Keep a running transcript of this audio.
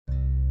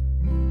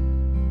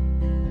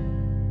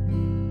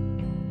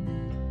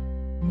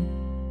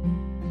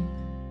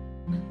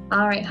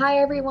All right. Hi,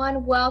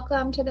 everyone.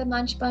 Welcome to the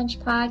Munch Bunch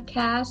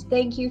podcast.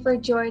 Thank you for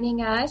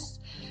joining us.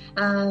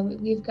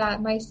 We've got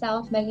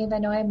myself, Megan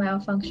Benoit,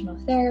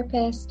 myofunctional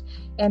therapist,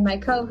 and my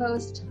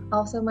co-host,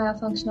 also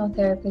myofunctional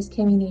therapist,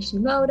 Kimi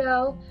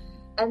Nishimoto.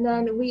 And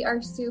then we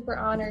are super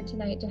honored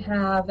tonight to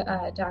have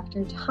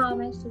Dr.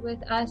 Thomas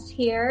with us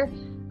here.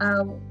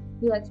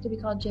 He likes to be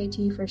called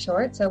JT for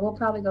short, so we'll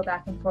probably go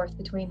back and forth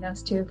between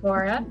those two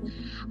for us.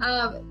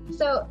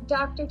 So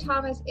Dr.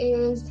 Thomas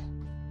is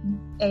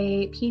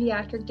a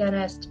pediatric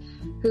dentist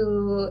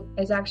who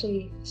is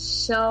actually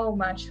so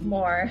much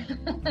more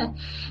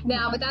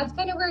now, but that's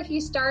kind of where he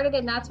started,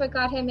 and that's what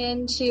got him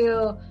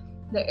into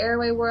the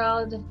airway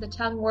world, the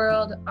tongue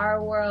world,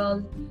 our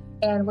world,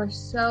 and we're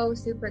so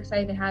super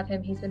excited to have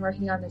him. He's been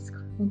working on this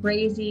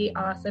crazy,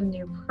 awesome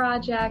new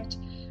project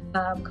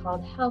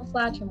called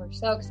Latch, and we're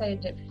so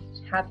excited to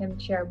have him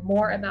share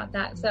more about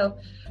that. So,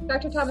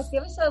 Dr. Thomas,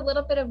 give us a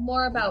little bit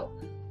more about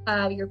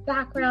your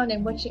background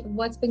and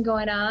what's been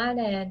going on,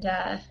 and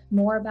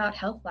more about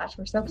Latch.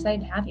 We're so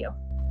excited to have you.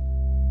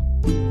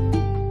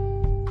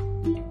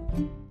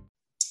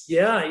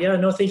 Yeah,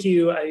 no, thank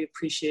you. I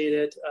appreciate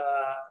it.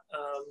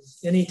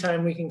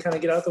 Anytime we can kind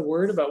of get out the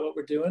word about what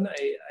we're doing,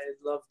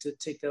 I'd love to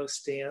take those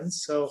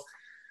stands. So,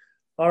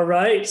 all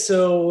right.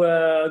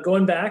 So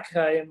going back,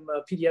 I am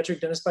a pediatric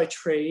dentist by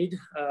trade,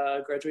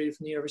 graduated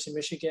from the University of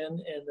Michigan,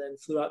 and then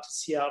flew out to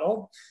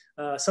Seattle,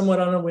 somewhat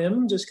on a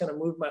whim, just kind of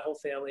moved my whole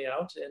family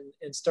out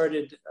and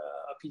started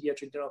a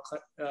pediatric dental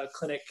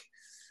clinic.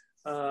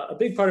 A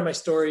big part of my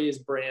story is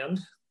brand,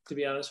 to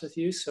be honest with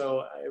you.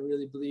 So I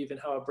really believe in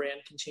how a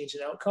brand can change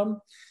an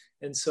outcome.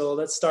 And so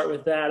let's start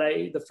with that.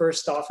 The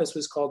first office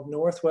was called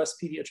Northwest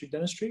Pediatric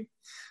Dentistry.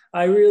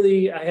 I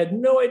had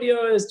no idea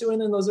what I was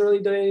doing in those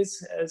early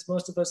days, as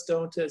most of us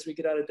don't as we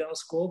get out of dental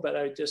school, but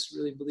I just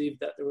really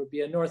believed that there would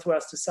be a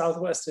Northwest, a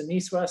Southwest, and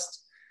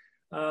East-West.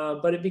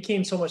 But it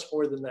became so much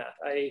more than that.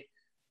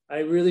 I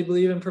really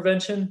believe in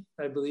prevention.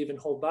 I believe in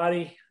whole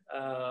body,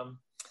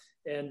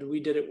 and we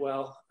did it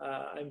well.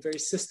 I'm very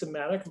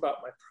systematic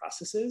about my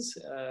processes,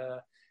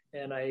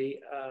 and I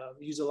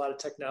use a lot of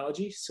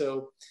technology.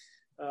 So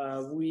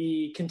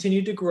we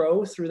continued to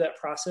grow through that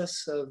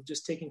process of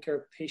just taking care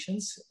of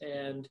patients.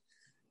 And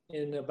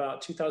in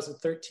about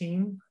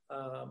 2013,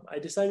 I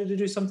decided to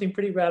do something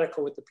pretty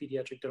radical with the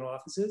pediatric dental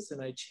offices,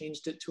 and I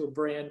changed it to a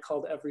brand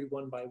called Every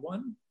One by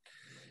One.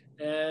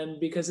 And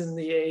because in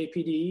the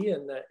AAPD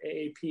and the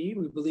AAP,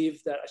 we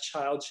believe that a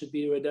child should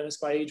be to a dentist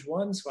by age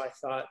 1. So I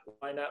thought,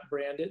 why not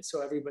brand it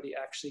so everybody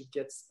actually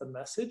gets the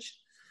message?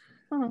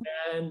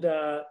 And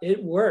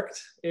it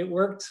worked. It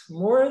worked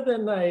more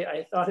than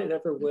I thought it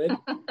ever would.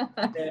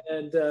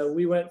 And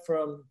we went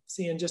from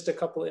seeing just a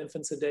couple of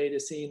infants a day to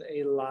seeing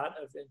a lot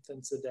of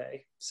infants a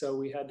day. So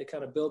we had to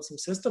kind of build some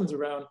systems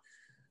around,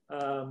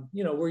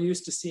 we're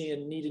used to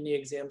seeing knee-to-knee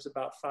exams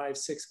about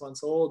 5-6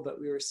 months old,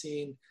 but we were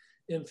seeing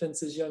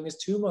infants as young as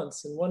 2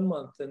 months and 1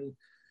 month.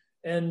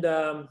 And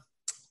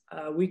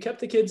we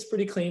kept the kids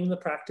pretty clean in the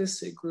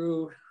practice. It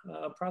grew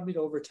probably to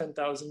over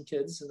 10,000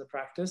 kids in the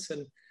practice.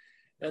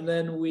 And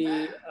then we,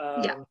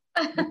 Whoa,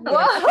 he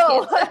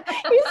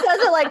says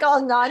it like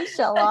all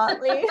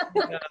nonchalantly.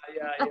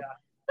 Yeah.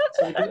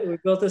 So we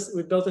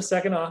built a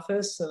second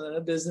office and then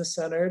a business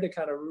center to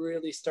kind of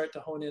really start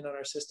to hone in on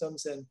our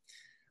systems. And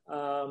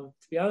to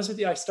be honest with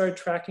you, I started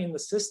tracking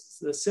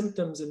the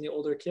symptoms in the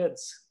older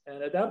kids.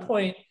 And at that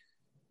point,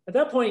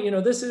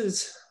 this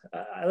is,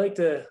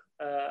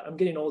 I'm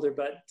getting older,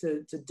 but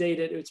to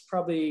date it, it's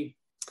probably,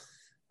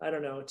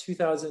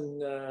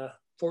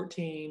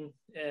 2014,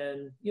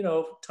 and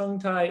tongue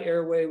tie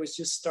airway was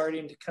just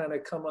starting to kind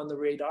of come on the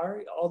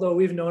radar, although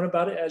we've known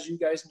about it, as you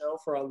guys know,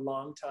 for a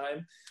long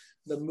time.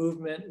 The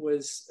movement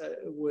was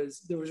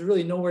there was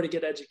really nowhere to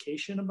get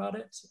education about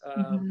it.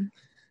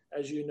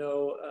 As you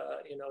know,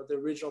 the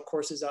original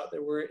courses out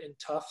there were in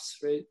Tufts,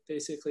 right?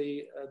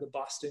 Basically the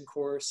Boston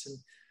course.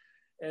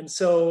 And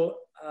so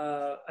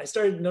I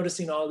started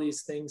noticing all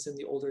these things in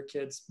the older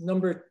kids.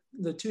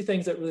 The two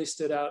things that really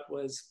stood out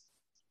was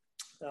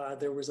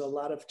there was a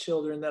lot of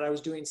children that I was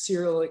doing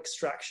serial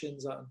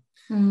extractions on,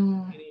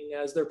 meaning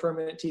as their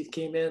permanent teeth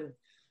came in,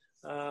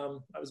 I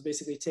was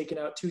basically taking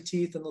out 2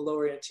 teeth in the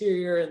lower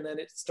anterior, and then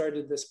it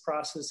started this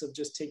process of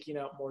just taking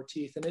out more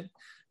teeth. And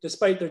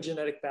despite their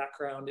genetic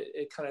background,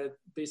 it kind of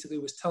basically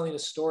was telling a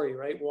story,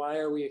 right? Why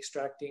are we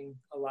extracting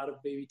a lot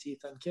of baby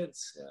teeth on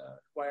kids?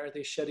 Why aren't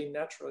they shedding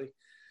naturally?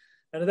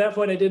 And at that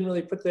point, I didn't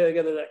really put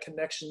together that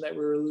connection that we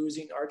were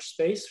losing arch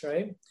space,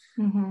 right?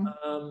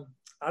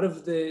 Out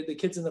of the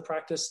kids in the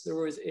practice, there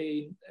was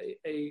a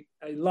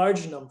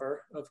large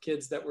number of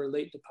kids that were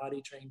late to potty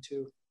train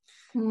too.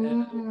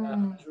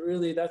 And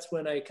that's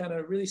when I kind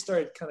of really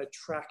started kind of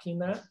tracking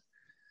that.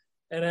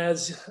 And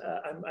as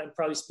I'm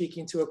probably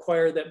speaking to a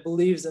choir that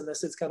believes in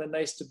this, it's kind of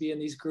nice to be in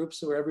these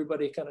groups where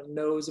everybody kind of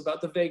knows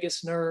about the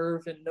vagus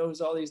nerve and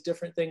knows all these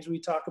different things we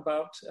talk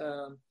about.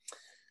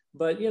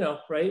 But,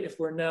 right, if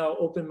we're now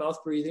open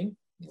mouth breathing,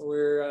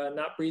 we're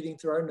not breathing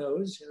through our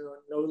nose,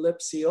 no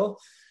lip seal.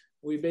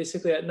 We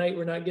basically at night,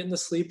 we're not getting the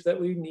sleep that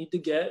we need to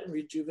get.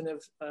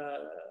 Rejuvenative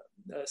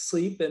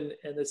sleep, and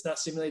it's not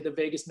stimulating the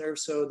vagus nerve.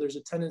 So there's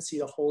a tendency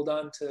to hold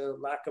on to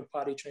lack of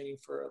potty training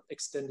for an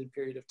extended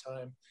period of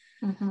time.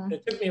 Mm-hmm.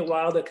 It took me a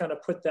while to kind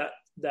of put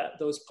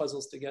those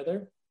puzzles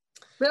together.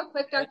 Real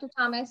quick, Dr.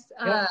 Thomas,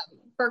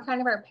 for kind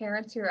of our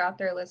parents who are out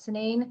there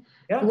listening,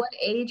 what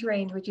age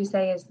range would you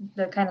say is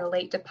the kind of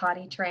late to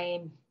potty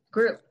train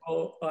group?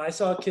 Oh, I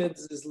saw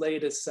kids as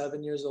late as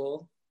 7 years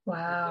old.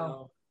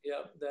 Wow.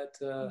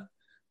 That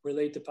were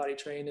late to potty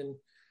train. And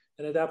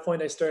at that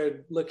point I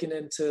started looking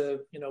into,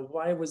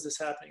 why was this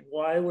happening?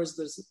 Why was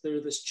there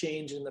this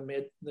change in the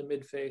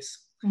mid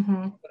face?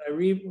 Mm-hmm.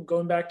 But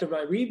going back to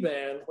my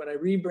rebrand, when I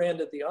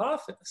rebranded the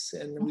office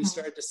and we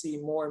started to see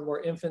more and more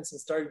infants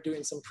and started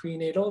doing some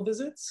prenatal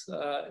visits,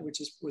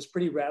 which was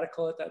pretty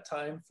radical at that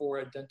time for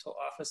a dental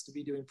office to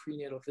be doing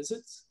prenatal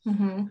visits.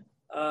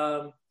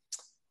 Mm-hmm.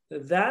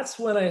 That's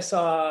when I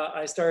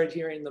started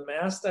hearing the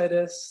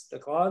mastitis, the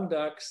clogged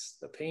ducts,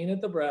 the pain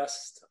at the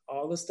breast,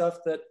 all the stuff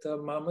that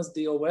mamas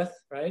deal with,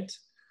 right?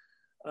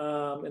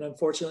 And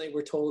unfortunately,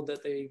 we're told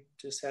that they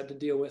just had to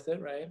deal with it,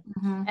 right?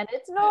 Mm-hmm. And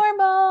it's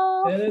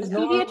normal. It is the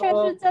normal.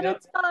 Pediatrician said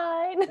it's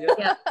fine.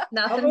 Yep.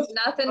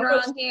 Nothing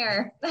wrong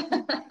here.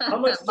 How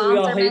much do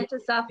Moms are meant to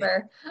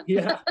suffer.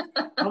 Yeah.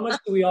 How much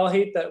do we all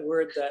hate that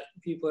word that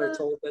people are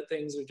told that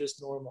things are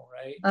just normal,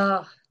 right?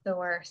 Oh, the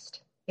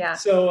worst. Yeah.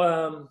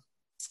 So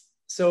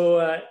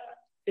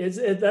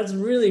that's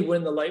really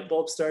when the light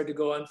bulb started to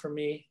go on for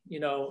me,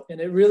 and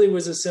it really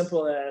was as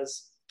simple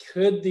as,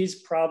 could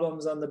these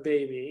problems on the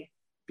baby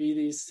be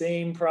these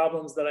same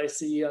problems that I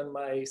see on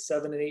my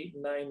 7 and 8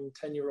 and 9 and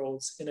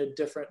 10-year-olds in a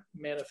different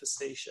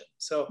manifestation?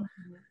 So,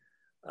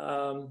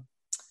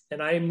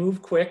 and I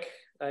move quick,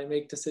 I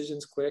make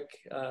decisions quick,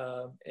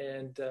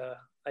 and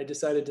I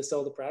decided to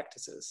sell the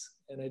practices,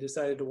 and I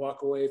decided to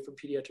walk away from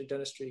pediatric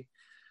dentistry.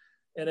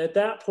 And at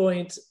that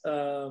point,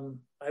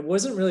 I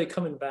wasn't really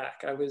coming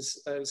back. I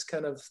was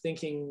kind of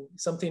thinking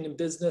something in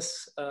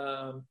business.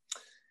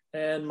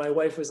 And my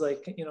wife was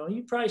like,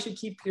 you probably should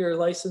keep your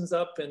license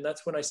up. And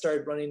that's when I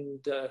started running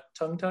the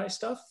tongue tie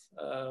stuff.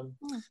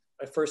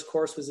 My first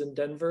course was in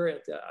Denver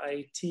at the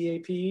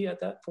ITAP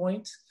at that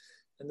point.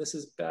 And this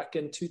is back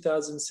in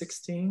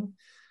 2016.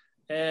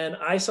 And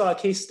I saw a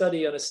case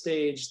study on a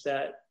stage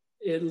that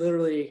it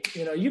literally,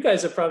 you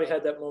guys have probably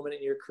had that moment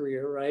in your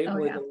career, right?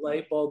 Where the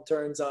light bulb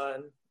turns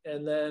on,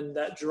 and then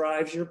that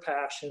drives your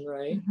passion,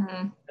 right?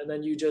 Mm-hmm. And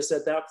then you just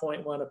at that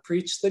point want to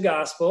preach the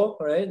gospel,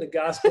 right? The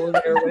gospel in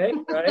their way,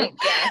 right?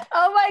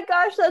 Oh my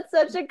gosh, that's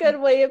such a good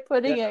way of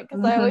putting it,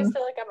 because I always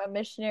feel like I'm a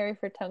missionary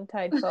for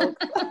tongue-tied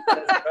folks.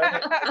 That's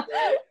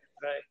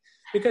right.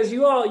 Because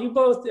you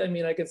both,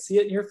 I could see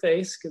it in your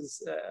face,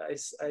 because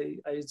I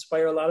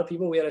inspire a lot of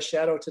people. We had a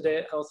shadow today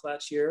at Health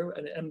last year,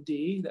 an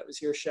MD that was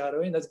here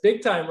shadowing. That's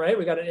big time, right?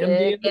 We got an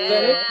MD in the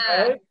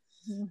clinic,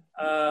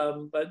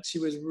 right? But she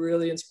was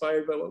really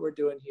inspired by what we're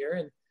doing here.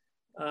 And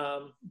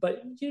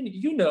but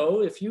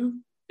if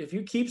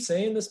you keep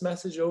saying this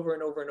message over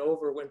and over and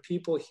over, when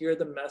people hear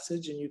the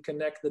message and you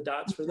connect the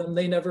dots for them,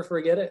 they never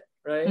forget it,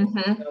 right?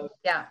 Mm-hmm.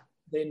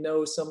 They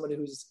know someone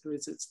who's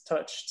it's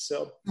touched.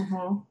 So.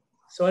 Mm-hmm.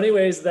 So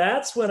anyways,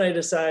 that's when I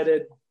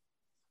decided,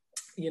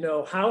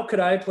 how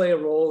could I play a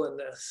role in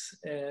this?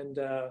 And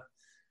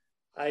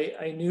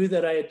I knew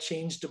that I had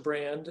changed the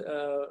brand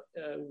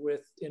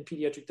in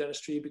pediatric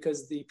dentistry,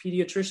 because the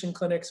pediatrician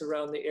clinics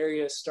around the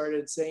area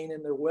started saying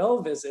in their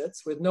well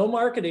visits, with no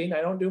marketing, I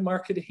don't do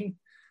marketing,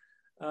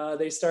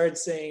 they started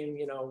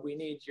saying, we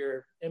need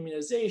your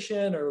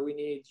immunization, or we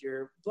need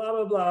your blah,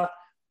 blah, blah,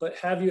 but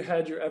have you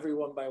had your every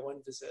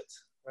 1-by-1 visit,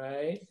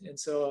 right? And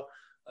so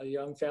a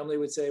young family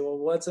would say, well,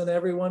 what's an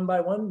every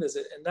 1-by-1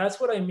 visit? And that's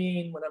what I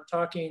mean when I'm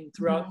talking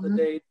throughout the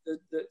day,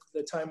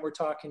 the time we're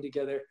talking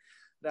together.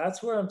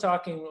 That's where I'm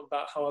talking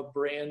about how a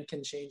brand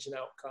can change an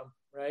outcome,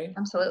 right?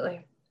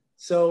 Absolutely.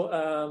 So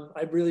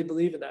I really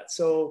believe in that.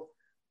 So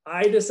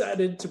I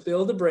decided to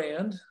build a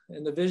brand,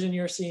 and the vision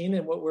you're seeing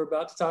and what we're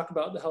about to talk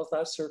about, the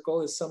Latch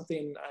Circle, is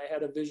something I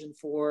had a vision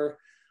for,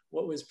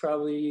 what was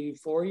probably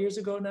 4 years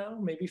ago now,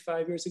 maybe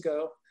 5 years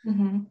ago,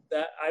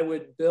 that I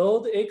would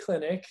build a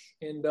clinic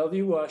in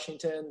Bellevue,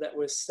 Washington, that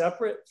was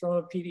separate from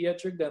a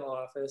pediatric dental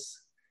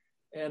office.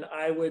 And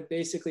I would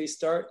basically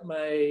start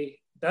my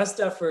best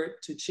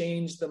effort to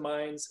change the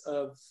minds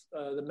of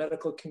the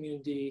medical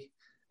community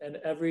and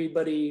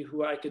everybody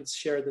who I could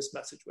share this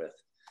message with.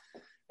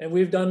 And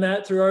we've done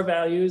that through our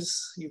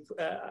values.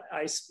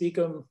 I speak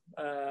them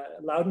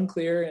loud and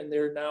clear, and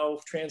they're now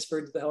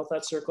transferred to the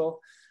Latch Circle,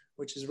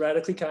 which is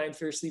radically kind,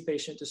 fiercely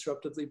patient,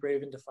 disruptively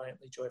brave, and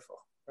defiantly joyful,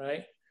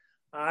 right?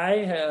 I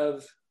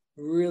have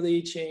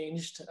really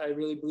changed. I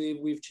really believe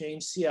we've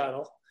changed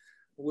Seattle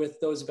with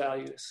those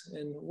values.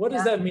 And what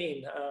does that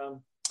mean?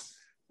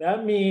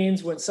 That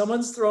means when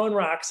someone's throwing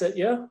rocks at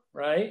you,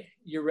 right,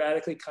 you're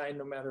radically kind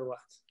no matter what,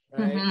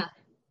 right?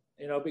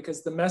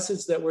 Because the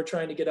message that we're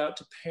trying to get out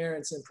to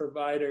parents and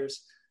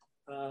providers,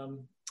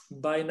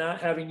 by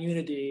not having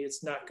unity,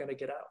 it's not going to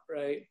get out,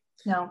 right?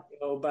 No.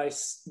 By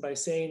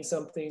saying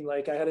something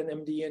like, I had an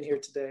MD in here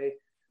today,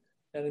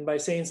 And by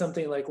saying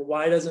something like,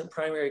 why doesn't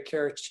primary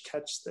care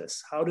catch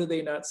this? How do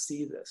they not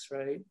see this,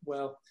 right?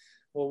 Well,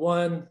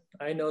 one,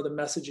 I know the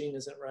messaging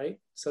isn't right,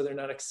 so they're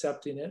not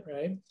accepting it,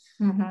 right?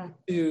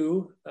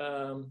 Two,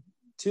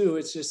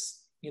 it's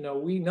just,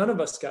 none of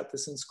us got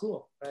this in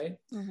school, right?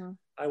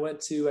 I went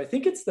to, I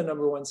think it's the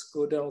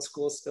 #1 dental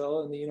school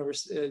still in the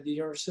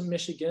University of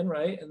Michigan,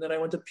 right? And then I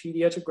went to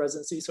pediatric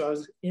residency. So I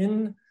was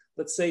in,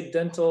 let's say,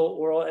 dental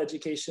oral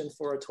education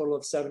for a total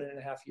of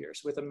 7.5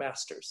 years with a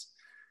master's.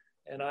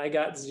 And I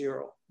got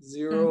zero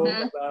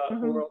about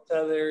oral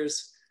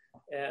tethers.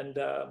 And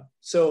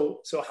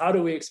so how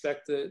do we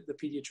expect the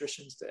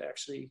pediatricians to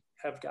actually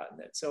have gotten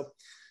it?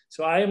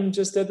 So I am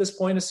just at this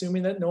point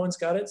assuming that no one's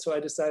got it. So I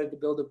decided to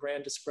build a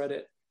brand to spread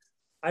it.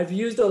 I've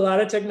used a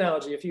lot of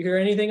technology. If you hear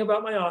anything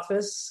about my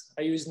office,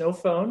 I use no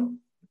phone.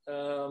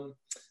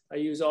 I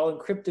use all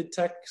encrypted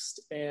text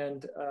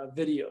and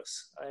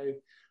videos.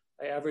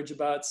 I average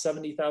about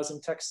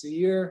 70,000 texts a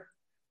year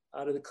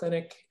out of the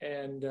clinic,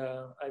 and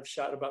I've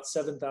shot about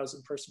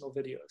 7,000 personal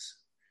videos.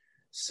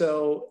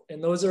 So,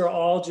 and those are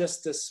all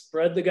just to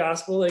spread the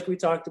gospel, like we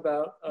talked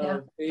about,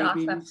 of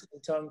babies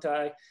and tongue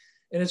tie.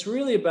 And it's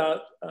really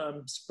about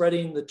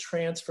spreading the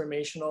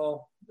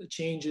transformational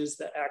changes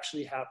that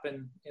actually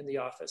happen in the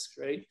office,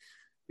 right?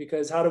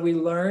 Because how do we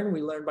learn?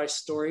 We learn by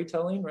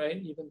storytelling, right?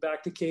 Even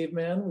back to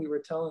caveman, we were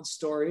telling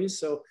stories.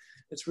 So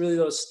it's really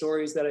those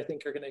stories that I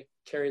think are going to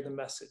carry the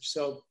message.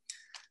 So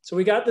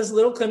we got this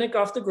little clinic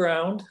off the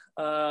ground.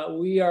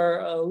 We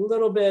are a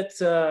little bit,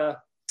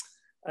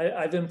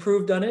 I've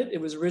improved on it. It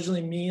was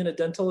originally me and a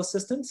dental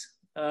assistant.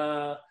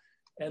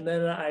 And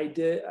then I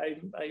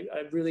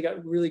really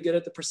got really good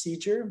at the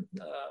procedure.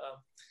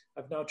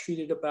 I've now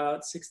treated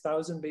about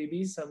 6,000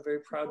 babies. I'm very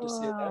proud to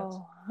say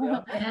that.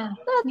 Yeah.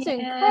 That's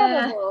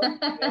incredible.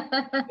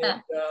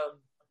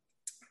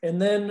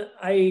 And then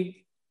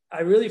I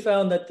really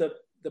found that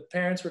the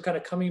parents were kind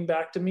of coming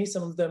back to me,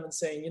 some of them, and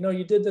saying,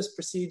 you did this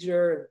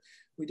procedure and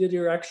we did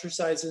your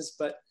exercises,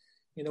 but,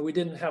 we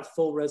didn't have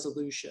full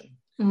resolution.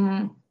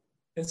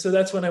 And so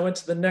that's when I went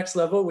to the next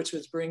level, which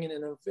was bringing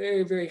in a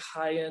very, very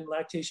high-end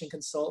lactation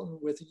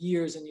consultant with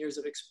years and years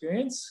of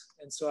experience.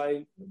 And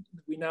so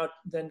we now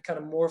then kind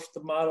of morphed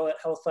the model at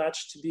Health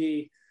Latch to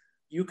be,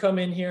 you come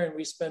in here and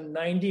we spend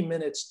 90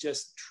 minutes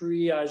just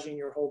triaging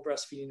your whole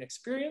breastfeeding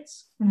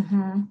experience.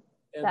 And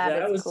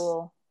that was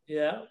cool.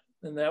 Yeah.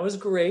 And that was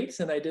great.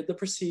 And I did the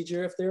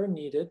procedure if they were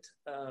needed.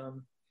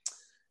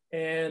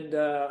 And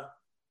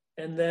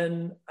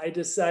then I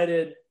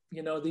decided,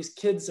 these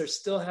kids are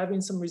still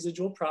having some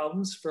residual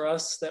problems. For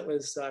us, that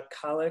was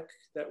colic,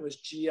 that was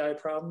GI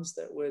problems,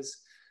 that was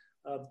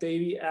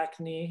baby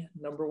acne.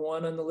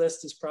 #1 on the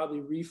list is probably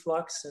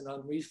reflux, and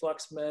on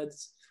reflux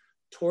meds,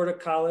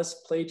 torticollis,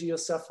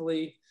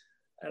 plagiocephaly,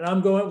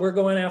 and we're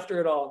going after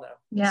it all now.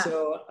 Yeah.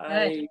 So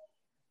I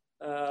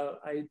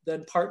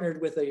then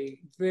partnered with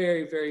a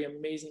very, very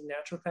amazing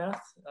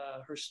naturopath.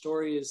 Her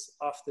story is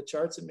off the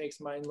charts. It makes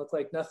mine look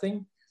like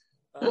nothing.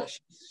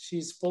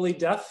 She's fully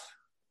deaf.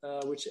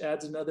 Which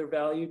adds another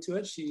value to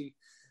it. She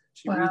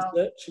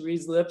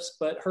reads lips,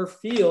 but her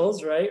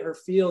feels, right? Her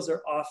feels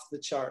are off the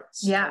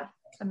charts. Yeah,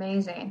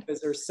 amazing.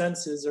 Because her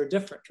senses are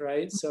different,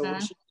 right? So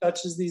when she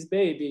touches these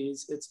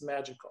babies, it's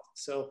magical.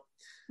 So,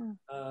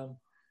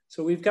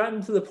 so we've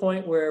gotten to the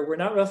point where we're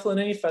not ruffling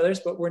any feathers,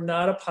 but we're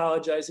not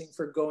apologizing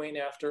for going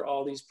after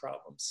all these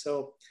problems.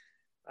 So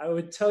I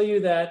would tell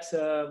you that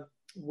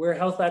where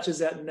Health Latch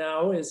is at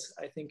now is,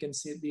 I think, in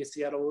the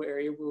Seattle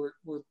area,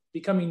 we're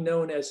becoming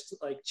known as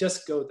like,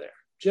 just go there.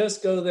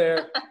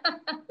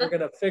 We're going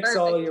to fix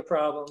all of your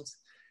problems.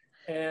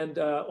 And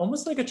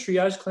almost like a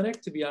triage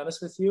clinic, to be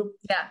honest with you.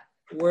 Yeah.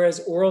 Whereas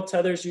oral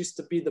tethers used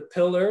to be the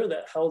pillar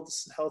that held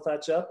Health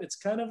Latch up, it's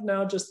kind of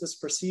now just this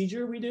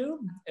procedure we do,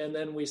 and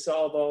then we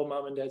solve all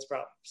mom and dad's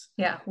problems.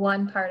 Yeah,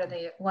 one part of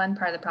the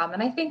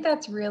problem. And I think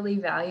that's really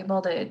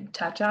valuable to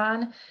touch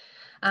on.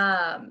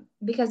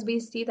 Because we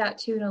see that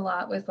too in a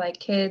lot with like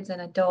kids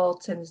and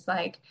adults, and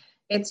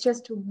it's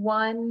just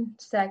one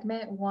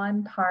segment,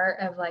 one part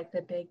of like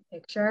the big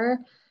picture.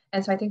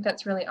 And so I think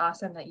that's really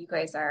awesome that you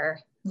guys are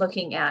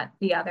looking at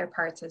the other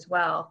parts as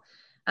well.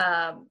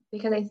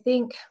 Because I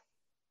think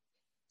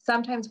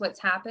sometimes what's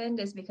happened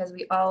is because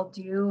we all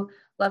do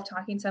love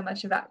talking so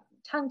much about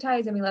tongue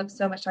ties, and we love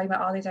so much talking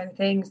about all these other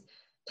things.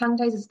 Tongue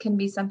ties can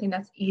be something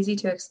that's easy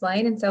to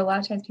explain. And so a lot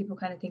of times people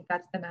kind of think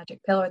that's the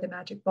magic pill or the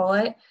magic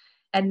bullet,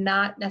 and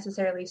not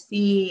necessarily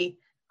see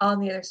all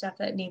the other stuff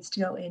that needs to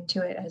go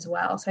into it as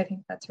well. So I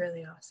think that's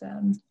really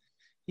awesome.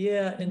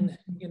 Yeah. And,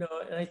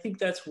 and I think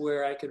that's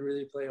where I could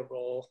really play a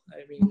role.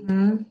 I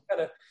mean,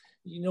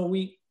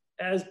 we,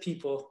 as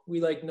people,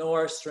 we know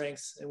our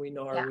strengths and we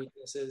know our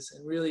weaknesses,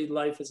 and really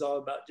life is all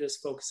about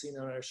just focusing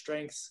on our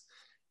strengths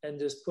and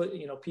just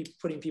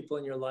putting people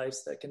in your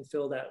lives that can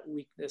fill that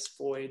weakness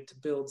void to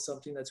build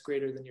something that's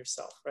greater than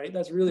yourself, right?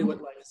 That's really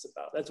what life is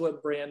about. That's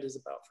what brand is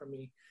about for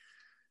me.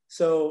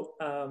 So,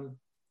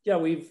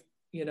 we've,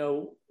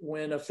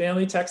 when a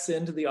family texts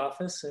into the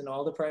office, and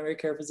all the primary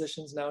care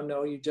physicians now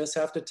know you just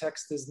have to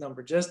text his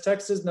number. Just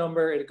text his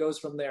number. It goes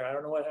from there. I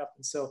don't know what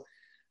happens. So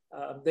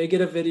they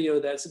get a video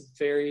that's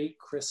very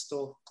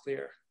crystal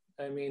clear.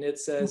 I mean, it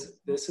says,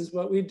 this is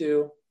what we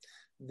do.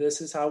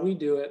 This is how we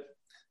do it.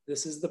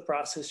 This is the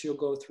process you'll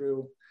go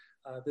through.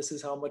 This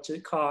is how much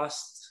it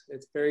costs.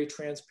 It's very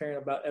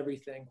transparent about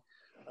everything.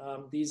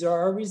 These are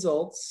our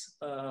results,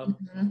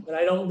 but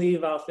I don't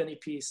leave off any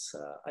piece.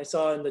 I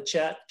saw in the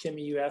chat,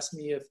 Kimmy, you asked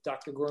me if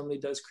Dr. Gormley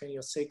does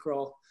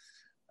craniosacral.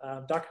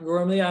 Dr.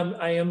 Gormley,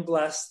 I am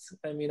blessed.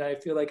 I mean, I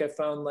feel like I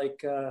found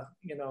the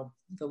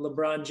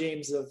LeBron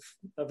James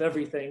of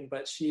everything,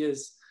 but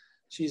she's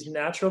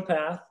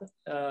naturopath.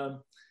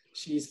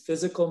 She's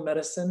physical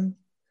medicine.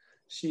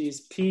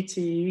 She's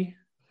PT.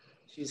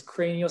 She's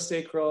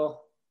craniosacral.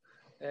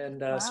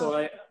 And Wow.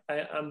 so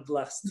I'm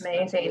blessed.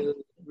 Amazing. I'm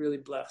really, really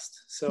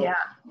blessed. So yeah,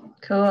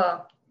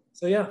 cool.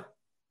 So yeah.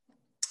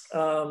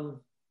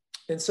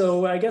 And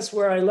so I guess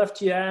where I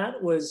left you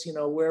at was,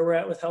 where we're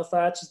at with Health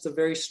Latch. It's a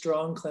very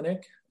strong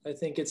clinic. I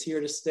think it's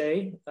here to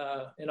stay.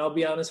 And I'll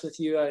be honest with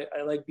you,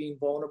 I like being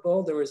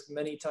vulnerable. There was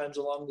many times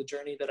along the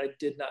journey that I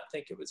did not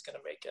think it was going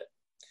to make it.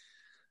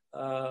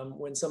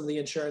 When some of the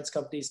insurance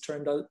companies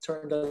turned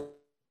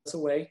us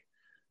away,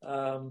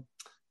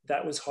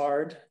 that was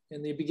hard.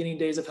 In the beginning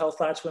days of Health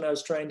Latch, when I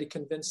was trying to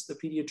convince the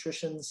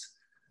pediatricians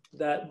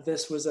that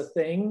this was a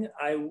thing,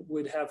 I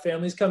would have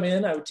families come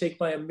in. I would take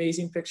my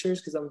amazing pictures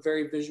because I'm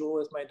very visual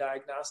with my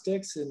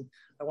diagnostics, and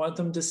I want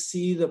them to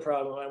see the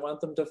problem. I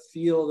want them to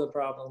feel the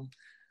problem.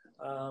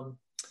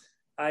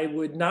 I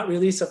would not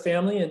release a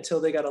family until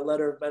they got a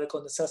letter of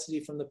medical necessity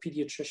from the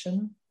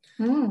pediatrician.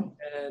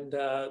 And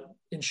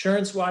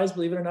insurance-wise,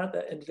 believe it or not,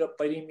 that ended up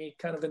biting me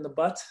kind of in the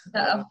butt.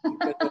 Because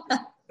I was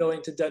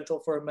going to dental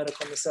for a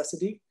medical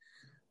necessity.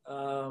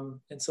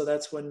 And so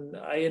that's when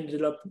I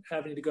ended up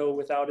having to go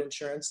without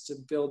insurance to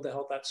build the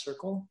Health Latch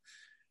Circle.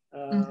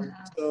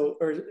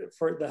 Or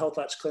for the Health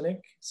Latch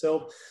Clinic.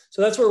 So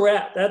that's where we're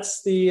at.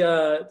 That's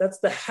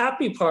the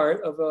happy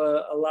part of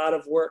a lot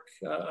of work.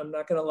 I'm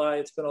not going to lie.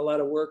 It's been a lot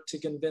of work to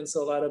convince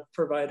a lot of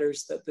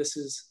providers that this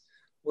is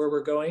where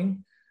we're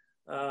going.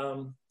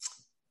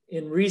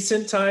 In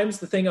recent times,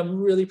 the thing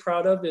I'm really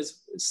proud of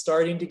is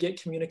starting to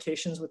get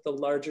communications with the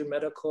larger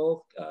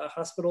medical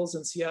hospitals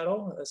in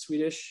Seattle,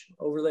 Swedish,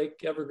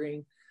 Overlake,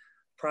 Evergreen,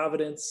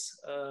 Providence,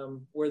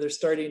 where they're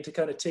starting to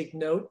kind of take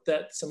note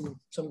that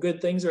some good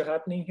things are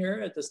happening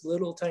here at this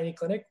little tiny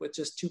clinic with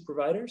just 2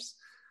 providers.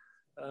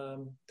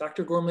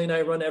 Dr. Gormley and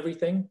I run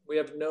everything. We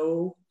have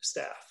no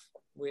staff.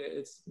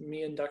 It's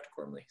me and Dr.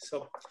 Gormley.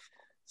 So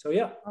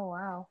yeah. Oh,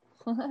 wow.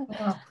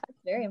 That's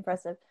very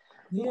impressive.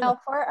 Yeah. Now,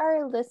 for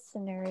our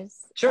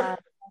listeners, sure.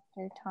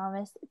 Dr.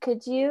 Thomas,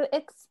 could you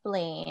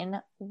explain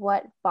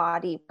what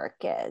body work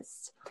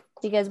is?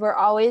 Because we're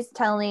always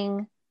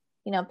telling,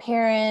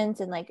 parents,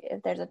 and like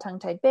if there's a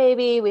tongue-tied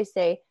baby, we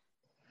say,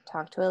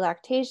 talk to a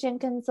lactation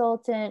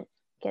consultant,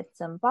 get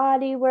some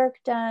body work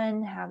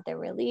done, have the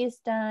release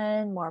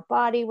done, more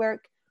body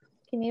work.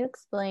 Can you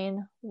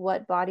explain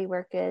what body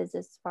work is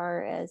as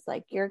far as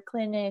like your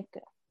clinic?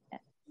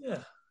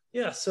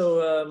 Yeah.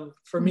 So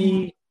for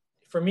me,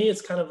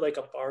 it's kind of like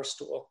a bar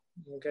stool.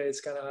 Okay.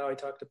 It's kind of how I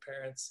talk to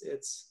parents.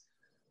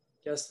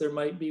 Yes, there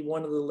might be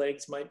one of the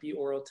legs might be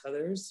oral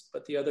tethers,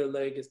 but the other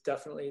leg is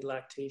definitely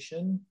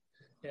lactation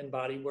and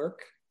body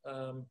work.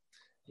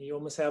 You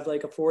almost have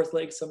like a 4th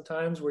leg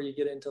sometimes where you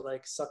get into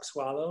like suck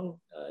swallow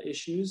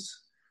issues.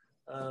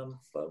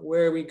 But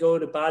where we go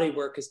to body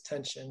work is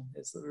tension.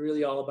 It's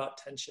really all about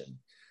tension.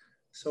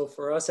 So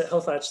for us at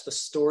Health Latch, the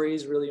story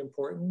is really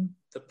important.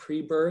 The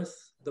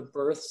pre-birth, the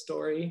birth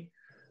story.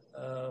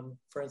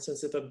 For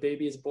instance, if a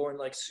baby is born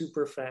like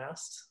super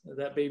fast,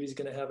 that baby's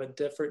going to have a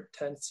different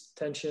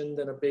tension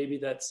than a baby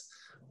that's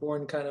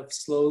born kind of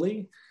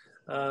slowly,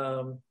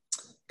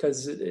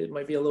 because it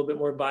might be a little bit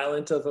more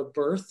violent of a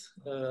birth.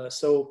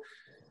 So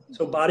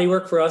body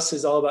work for us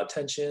is all about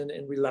tension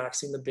and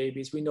relaxing the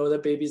babies. We know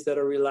that babies that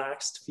are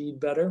relaxed feed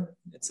better.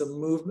 It's a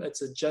movement.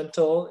 It's a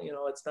gentle,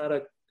 it's not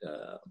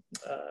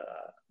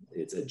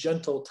it's a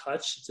gentle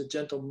touch. It's a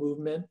gentle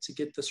movement to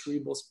get the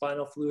cerebral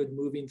spinal fluid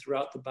moving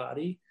throughout the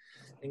body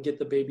and get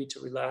the baby to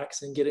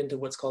relax and get into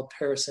what's called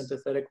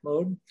parasympathetic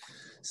mode.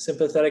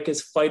 Sympathetic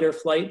is fight or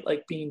flight,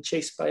 like being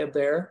chased by a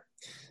bear.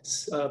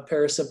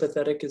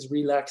 Parasympathetic is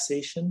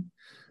relaxation.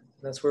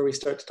 And that's where we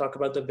start to talk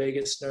about the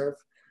vagus nerve.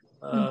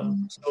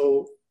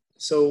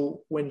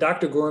 So when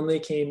Dr. Gormley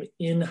came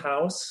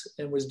in-house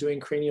and was doing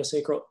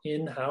craniosacral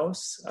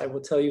in-house, I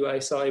will tell you, I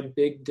saw a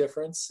big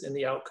difference in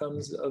the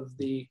outcomes of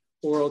the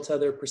oral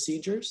tether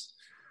procedures.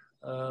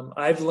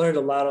 I've learned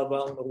a lot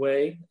along the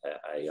way.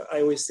 I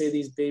always say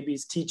these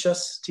babies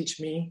teach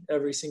me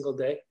every single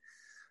day.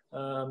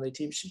 They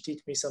teach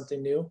me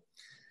something new.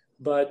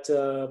 But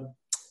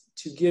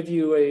to give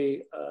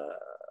you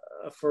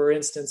for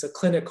instance, a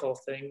clinical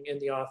thing in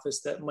the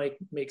office that might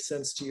make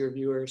sense to your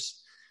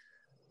viewers.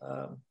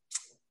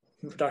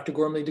 Dr.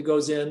 Gormley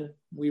goes in,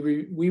 we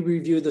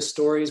review the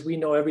stories. We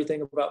know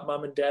everything about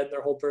mom and dad and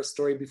their whole birth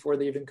story before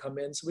they even come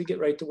in. So we get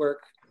right to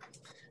work.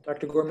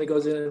 Dr. Gormley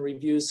goes in and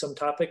reviews some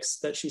topics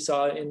that she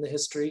saw in the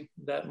history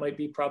that might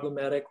be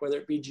problematic, whether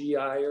it be GI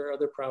or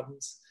other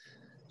problems.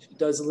 She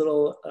does a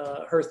little,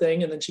 her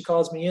thing, and then she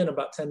calls me in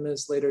about 10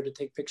 minutes later to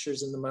take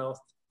pictures in the mouth.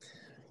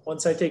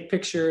 Once I take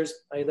pictures,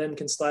 I then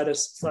can slide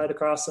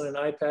across on an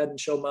iPad and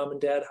show mom and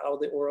dad how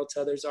the oral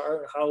tethers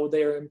are, how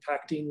they are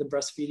impacting the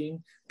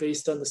breastfeeding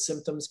based on the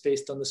symptoms,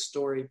 based on the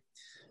story.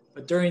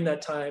 But during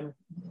that time,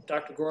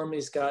 Dr.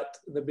 Gormley's got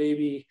the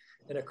baby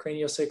in a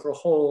craniosacral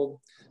hold,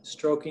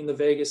 stroking the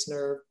vagus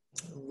nerve,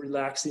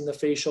 relaxing the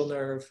facial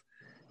nerve.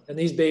 And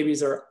these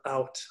babies are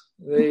out.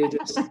 They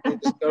just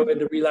go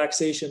into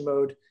relaxation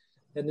mode.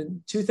 And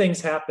then two things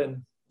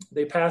happen.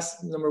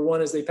 Number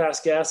one is they pass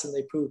gas and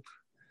they poop.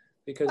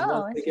 Because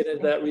once they get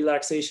into that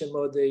relaxation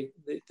mode,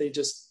 they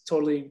just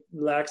totally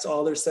relax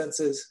all their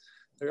senses.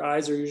 Their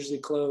eyes are usually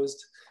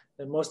closed.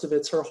 And most of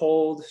it's her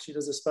hold. She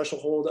does a special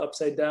hold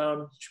upside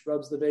down. She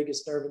rubs the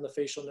vagus nerve and the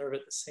facial nerve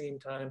at the same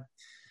time.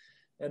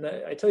 And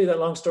I tell you that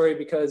long story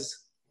because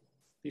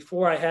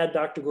before I had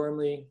Dr.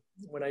 Gormley,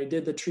 when I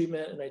did the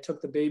treatment and I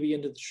took the baby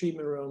into the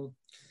treatment room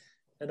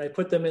and I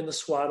put them in the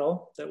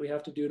swaddle that we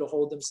have to do to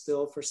hold them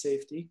still for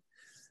safety.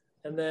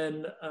 And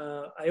then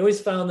I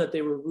always found that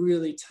they were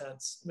really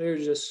tense. They were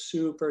just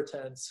super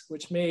tense,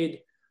 which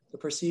made the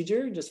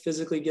procedure, just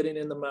physically getting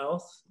in the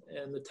mouth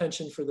and the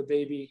tension for the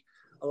baby,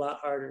 a lot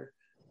harder.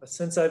 But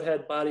since I've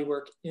had body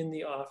work in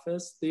the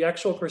office, the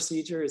actual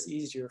procedure is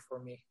easier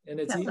for me. And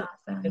it's That's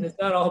awesome. And it's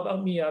not all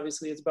about me,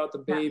 obviously, it's about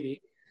the baby.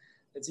 Yeah.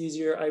 It's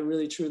easier. I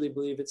really truly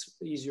believe it's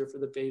easier for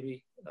the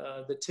baby.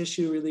 The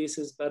tissue release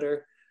is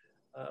better.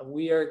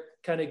 We are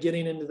kind of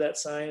getting into that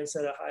science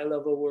at a high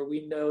level where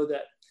we know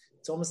that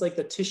it's almost like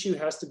the tissue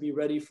has to be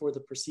ready for the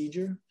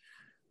procedure.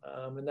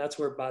 And that's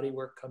where body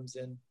work comes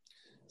in.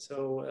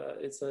 So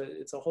it's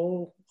a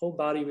whole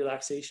body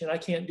relaxation. I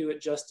can't do it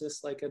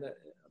justice like a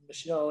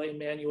Michelle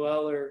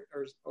Emmanuel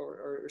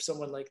or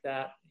someone like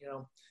that. You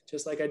know,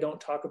 just like I don't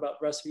talk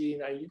about breastfeeding,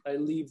 I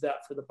leave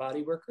that for the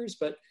body workers.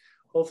 But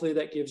hopefully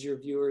that gives your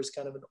viewers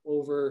kind of an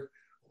over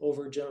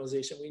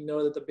generalization. We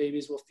know that the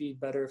babies will feed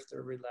better if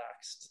they're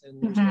relaxed.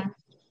 And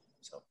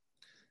so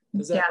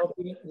does that help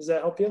you? Does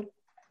that help you?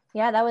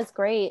 Yeah, that was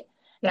great.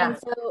 Yeah. And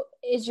so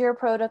is your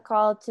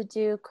protocol to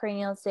do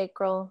cranial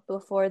sacral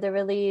before the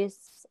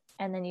release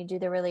and then you do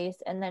the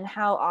release? And then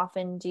how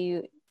often do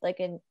you, like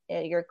in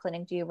your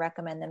clinic, do you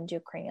recommend them do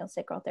cranial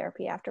sacral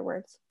therapy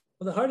afterwards?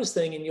 Well, the hardest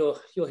thing, and you'll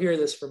hear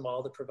this from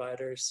all the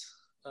providers,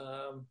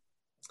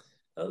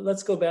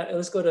 let's go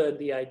to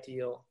the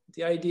ideal.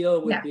 The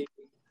ideal would be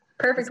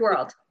perfect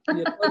world.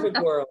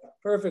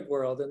 Perfect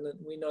world. And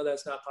we know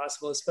that's not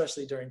possible,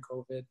 especially during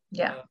COVID.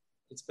 Yeah.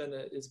 It's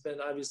been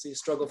obviously a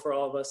struggle for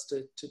all of us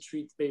to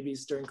treat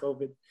babies during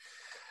COVID.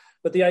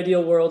 But the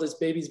ideal world is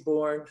baby's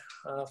born.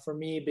 For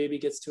me, baby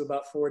gets to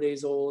about 4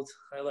 days old.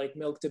 I like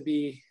milk to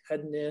be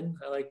heading in.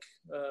 I like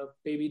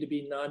baby to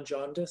be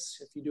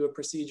non-jaundice. If you do a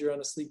procedure on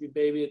a sleepy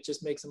baby, it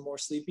just makes them more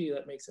sleepy.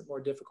 That makes it more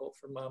difficult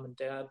for mom and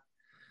dad.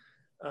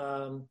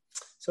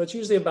 So it's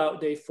usually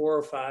about day 4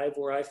 or 5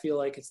 where I feel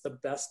like it's the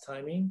best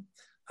timing.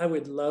 I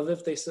would love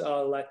if they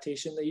saw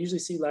lactation. They usually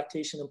see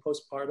lactation in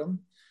postpartum.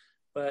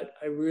 But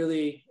I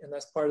really, and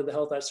that's part of the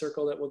Latch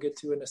Circle that we'll get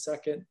to in a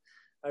second,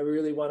 I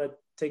really want to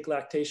take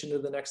lactation to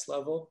the next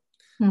level,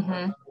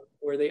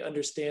 where they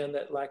understand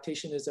that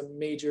lactation is a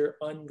major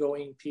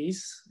ongoing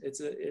piece.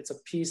 It's a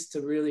piece to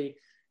really,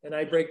 and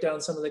I break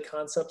down some of the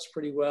concepts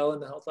pretty well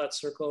in the Latch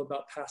Circle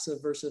about passive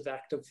versus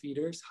active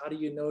feeders. How do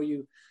you know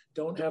you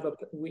don't have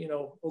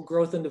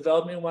growth and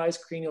development wise,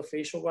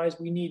 craniofacial wise,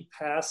 we need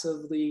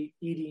passively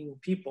eating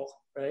people,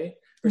 right?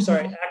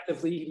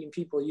 Actively eating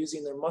people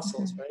using their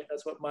muscles, right?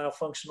 That's what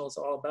myofunctional is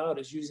all about,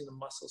 is using the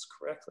muscles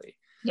correctly.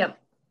 Yep.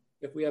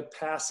 If we have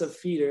passive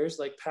feeders,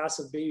 like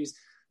passive babies,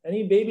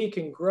 any baby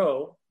can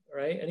grow,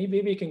 right? Any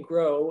baby can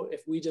grow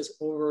if we just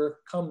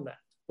overcome that,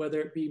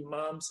 whether it be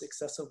mom's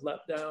excessive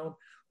letdown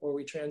or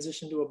we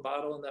transition to a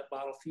bottle and that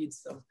bottle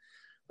feeds them.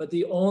 But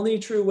the only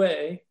true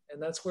way,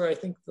 and that's where I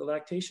think the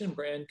lactation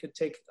brand could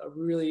take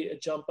a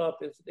jump up,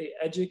 if they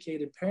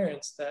educated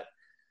parents that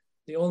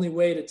the only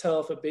way to tell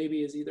if a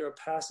baby is either a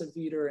passive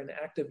eater or an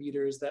active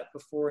eater is that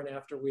before and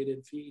after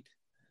weighted feed.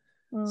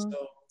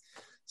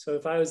 So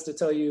if I was to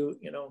tell you,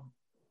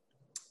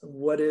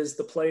 what is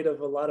the plight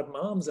of a lot of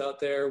moms out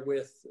there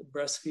with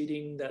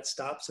breastfeeding that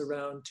stops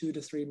around 2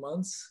 to 3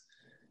 months,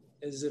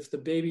 is if the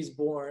baby's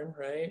born,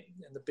 right,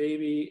 and the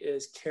baby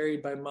is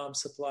carried by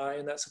mom's supply,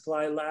 and that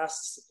supply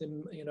lasts,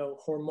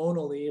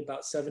 hormonally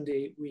about 7 to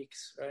 8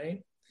 weeks,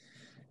 right?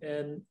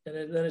 And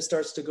then it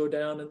starts to go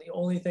down, and the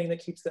only thing that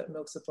keeps that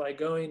milk supply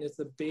going is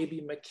the baby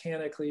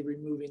mechanically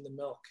removing the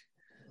milk.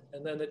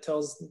 And then it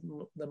tells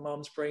the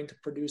mom's brain to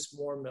produce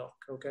more milk,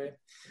 okay?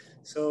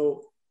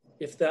 So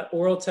if that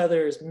oral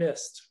tether is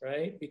missed,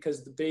 right,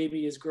 because the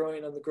baby is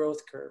growing on the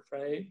growth curve,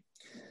 right?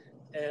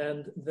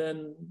 And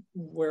then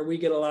where we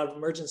get a lot of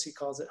emergency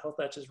calls at Health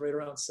Latch is right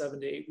around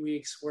 7 to 8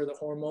 weeks, where the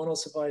hormonal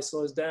supply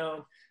slows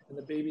down and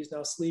the baby's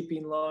now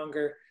sleeping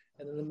longer,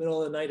 and in the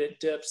middle of the night it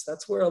dips.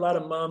 That's where a lot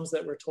of moms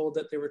that were told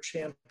that they were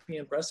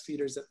champion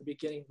breastfeeders at the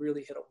beginning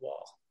really hit a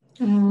wall.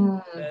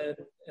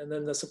 And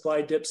then the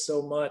supply dips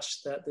so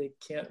much that they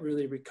can't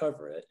really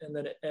recover it, and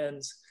then it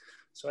ends.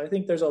 So I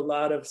think there's a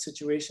lot of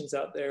situations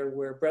out there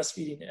where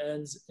breastfeeding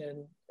ends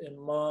and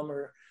mom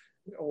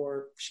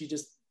or she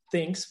just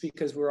thinks,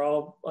 because we're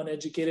all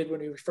uneducated when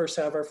we first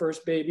have our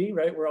first baby,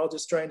 right? We're all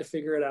just trying to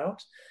figure it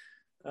out.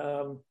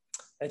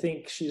 I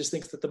think she just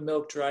thinks that the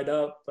milk dried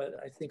up, but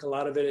I think a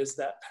lot of it is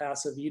that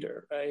passive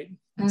eater, right?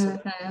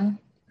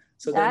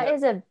 So that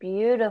is a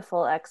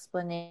beautiful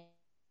explanation.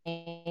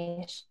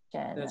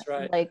 That's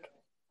right. Like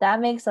that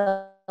makes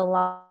a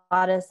lot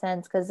of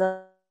sense, because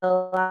a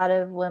lot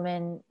of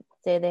women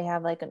say they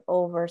have like an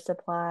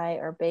oversupply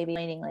or baby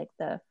needing like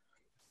the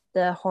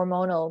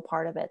hormonal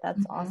part of it.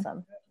 That's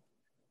awesome.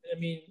 I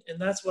mean, and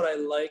that's what I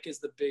like, is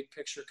the big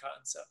picture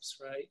concepts,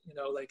 right? You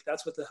know, like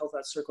that's what the Health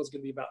Latch Circle is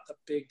going to be about, the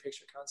big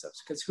picture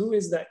concepts. Because who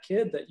is that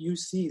kid that you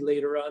see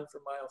later on for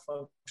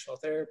myofunctional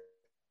therapy?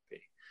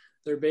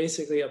 They're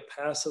basically a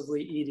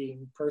passively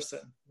eating person,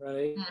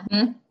 right?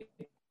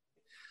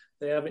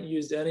 They haven't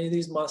used any of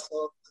these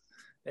muscles,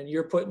 and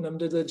you're putting them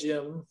to the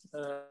gym.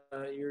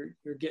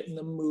 You're getting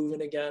them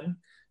moving again,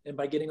 and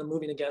by getting them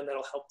moving again,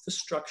 that'll help the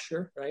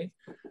structure, right?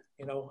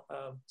 You know,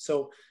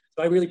 so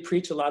I really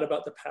preach a lot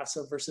about the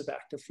passive versus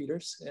active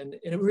feeders, and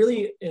it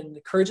really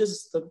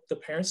encourages the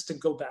parents to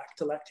go back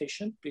to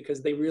lactation,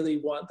 because they really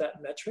want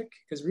that metric.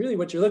 Because really,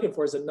 what you're looking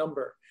for is a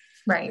number.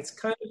 Right. It's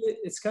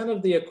kind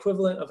of the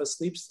equivalent of a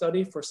sleep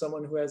study for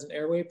someone who has an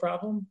airway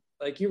problem.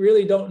 Like, you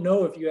really don't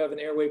know if you have an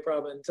airway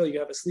problem until you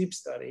have a sleep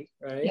study,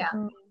 right? Yeah.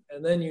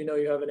 And then you know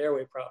you have an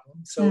airway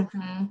problem. So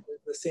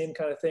the same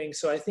kind of thing.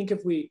 So I think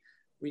if we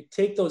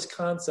take those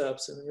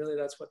concepts, and really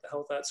that's what the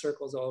Health Latch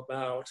Circle is all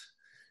about,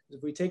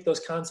 if we take those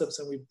concepts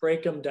and we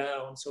break them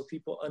down so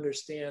people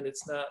understand,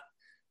 it's not,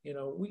 you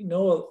know, we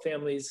know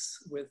families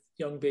with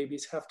young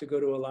babies have to go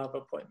to a lot of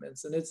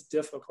appointments, and it's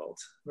difficult,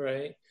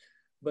 right?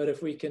 But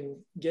if we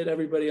can get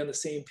everybody on the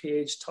same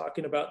page,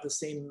 talking about the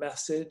same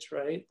message,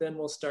 right, then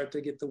we'll start to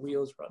get the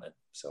wheels running.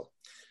 So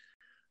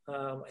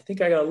I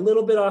think I got a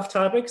little bit off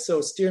topic,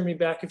 so steer me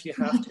back if you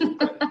have to.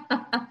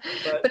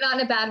 But not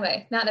in a bad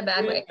way. Not in a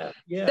bad way.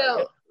 Yeah.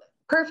 So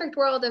perfect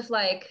world of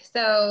like,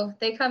 so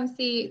they've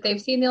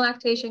seen the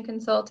lactation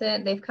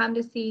consultant, they've come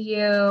to see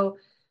you,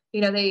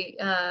 you know,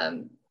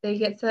 they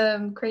get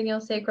some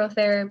cranial sacral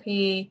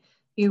therapy,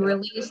 you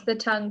release the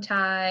tongue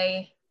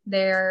tie,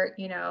 they're,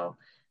 you know,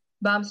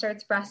 mom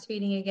starts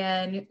breastfeeding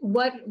again.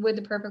 What would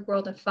the perfect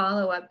world of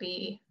follow-up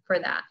be for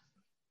that?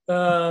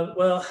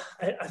 Well,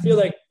 I feel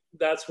like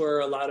that's where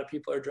a lot of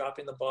people are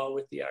dropping the ball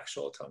with the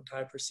actual tongue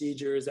tie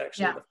procedure, is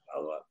actually the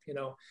follow-up. You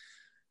know,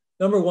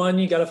 number one,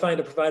 you got to find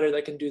a provider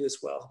that can do this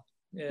well.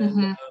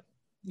 And,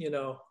 you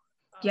know,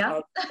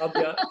 I'll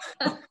be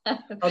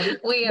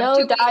we have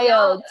no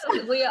diodes.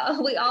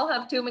 We all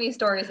have too many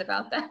stories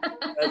about that.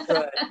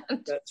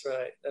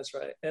 That's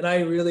right. And I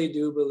really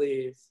do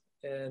believe,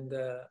 and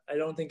I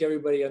don't think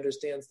everybody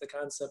understands the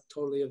concept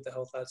totally of the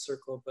Health Latch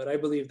Circle, but I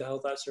believe the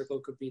Health Latch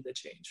Circle could be the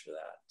change for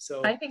that.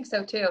 So I think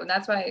so too. And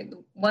that's why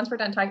once we're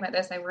done talking about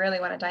this, I really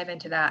want to dive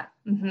into that.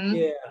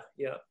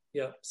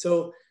 Yeah.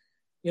 So,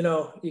 you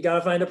know, you got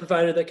to find a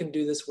provider that can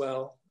do this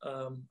well.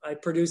 I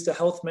produced a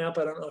health map.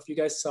 I don't know if you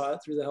guys saw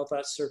it through the Health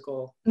Latch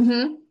Circle.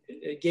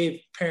 It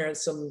gave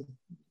parents some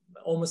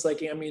almost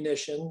like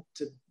ammunition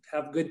to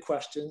have good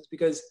questions,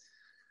 because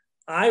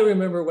I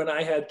remember when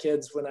I had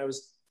kids when I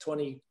was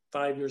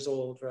 25 years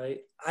old, right?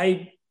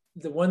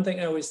 The one thing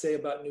I always say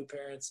about new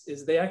parents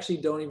is they actually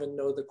don't even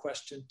know the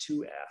question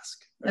to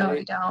ask. Right? No,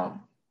 they don't.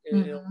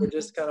 And, you know, we're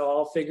just kind of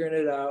all figuring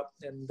it out.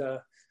 And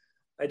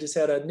I just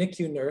had a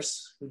NICU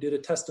nurse who did a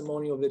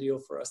testimonial video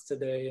for us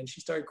today, and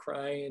she started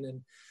crying,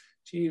 and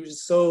she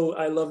was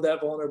I love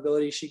that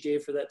vulnerability she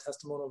gave for that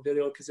testimonial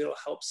video, because it'll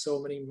help so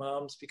many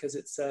moms, because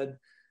it said,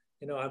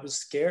 you know, I was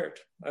scared.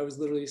 I was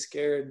literally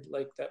scared,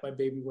 like, that my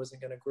baby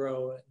wasn't going to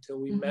grow until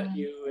we met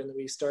you, and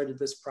we started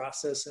this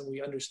process, and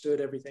we understood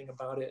everything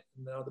about it,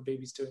 and now the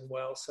baby's doing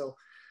well. So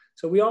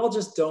we all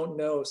just don't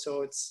know.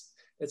 So it's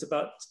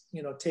about,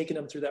 you know, taking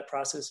them through that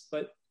process.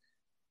 But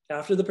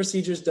after the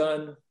procedure's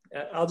done,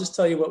 I'll just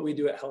tell you what we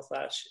do at Health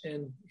Latch.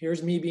 And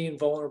here's me being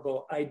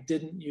vulnerable. I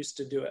didn't used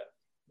to do it,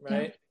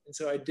 right? And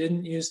so I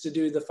didn't used to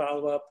do the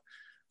follow-up.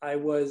 I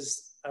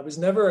was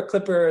never a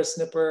clipper or a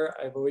snipper.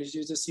 I've always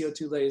used a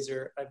CO2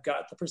 laser. I've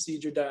got the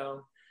procedure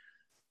down.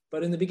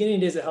 But in the beginning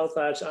days at Health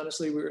Latch,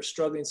 honestly, we were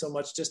struggling so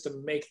much just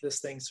to make this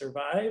thing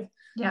survive.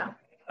 Yeah.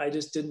 I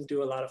just didn't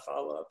do a lot of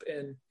follow-up.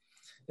 And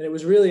it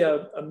was really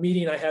a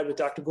meeting I had with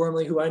Dr.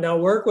 Gormley, who I now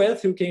work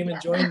with, who came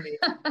and joined me.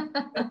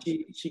 And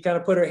she kind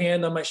of put her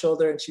hand on my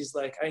shoulder, and she's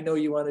like, I know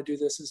you want to do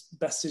this as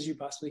best as you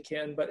possibly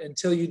can, but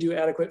until you do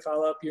adequate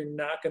follow-up, you're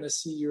not going to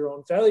see your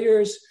own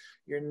failures.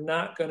 You're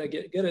not going to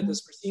get good at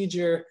this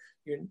procedure.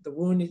 The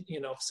wound,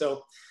 you know.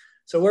 So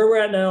where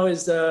we're at now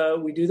is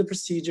we do the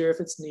procedure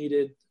if it's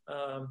needed.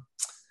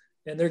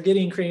 And they're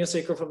getting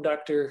craniosacral from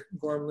Dr.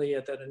 Gormley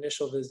at that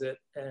initial visit.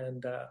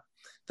 And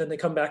then they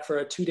come back for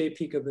a 2-day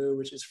peekaboo,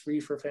 which is free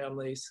for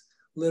families.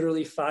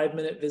 Literally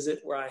 5-minute visit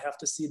where I have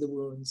to see the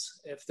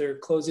wounds. If they're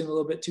closing a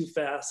little bit too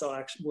fast,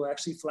 we'll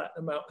actually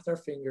flatten them out with our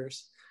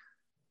fingers.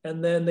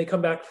 And then they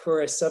come back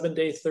for a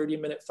 7-day,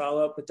 30-minute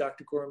follow-up with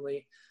Dr.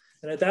 Gormley.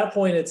 And at that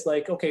point, it's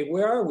like, okay,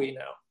 where are we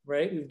now,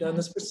 right? We've done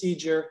this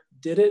procedure.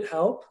 Did it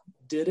help?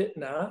 Did it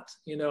not?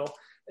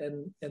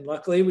 And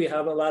luckily we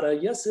have a lot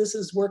of, yes, this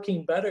is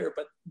working better,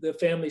 but the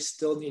families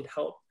still need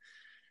help.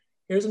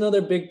 Here's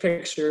another big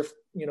picture,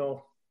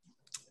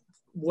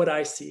 what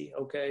I see,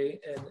 okay?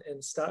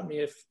 And stop me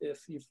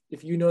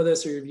if you know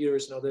this or your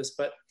viewers know this,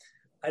 but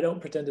I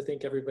don't pretend to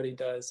think everybody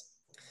does.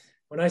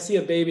 When I see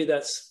a baby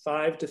that's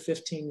 5 to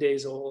 15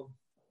 days old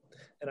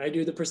and I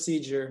do the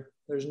procedure,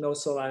 there's no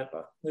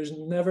saliva. There's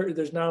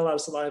not a lot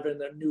of saliva in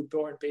the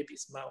newborn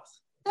baby's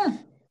mouth.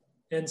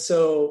 And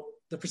so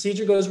the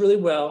procedure goes really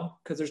well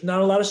because there's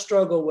not a lot of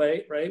struggle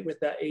weight, right, with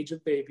that age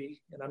of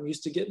baby. And I'm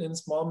used to getting in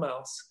small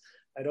mouths.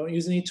 I don't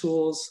use any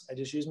tools. I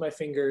just use my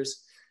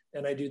fingers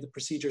and I do the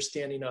procedure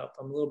standing up.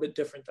 I'm a little bit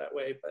different that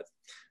way, but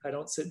I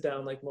don't sit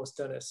down like most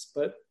dentists.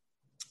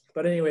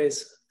 But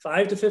anyways,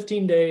 5 to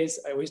 15 days,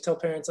 I always tell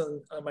parents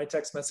on my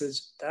text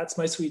message, that's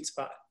my sweet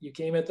spot. You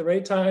came at the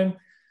right time.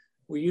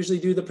 We usually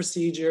do the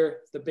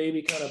procedure. The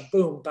baby kind of,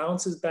 boom,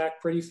 bounces back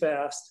pretty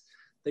fast.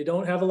 They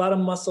don't have a lot of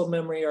muscle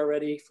memory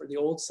already for the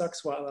old suck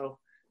swallow,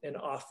 and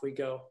off we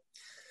go.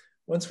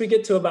 Once we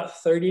get to about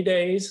 30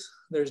 days,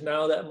 there's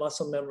now that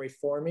muscle memory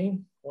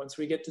forming. Once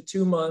we get to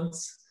 2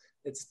 months,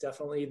 it's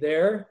definitely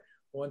there.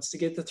 Once to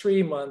get to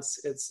 3 months,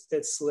 it's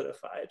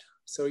solidified.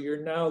 So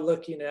you're now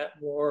looking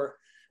at more,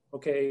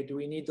 okay, do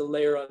we need to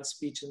layer on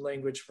speech and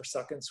language for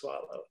suck and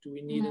swallow? Do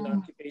we need an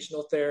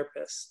occupational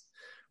therapist?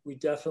 We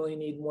definitely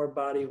need more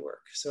body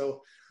work.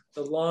 So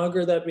the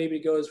longer that baby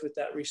goes with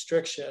that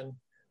restriction,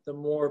 the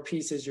more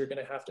pieces you're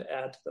going to have to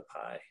add to the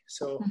pie.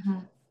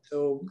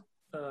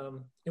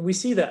 And we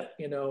see that,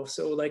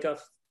 so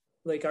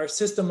like our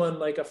system on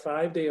like a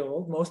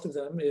 5-day-old, most of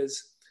them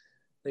is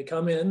they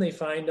come in, they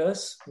find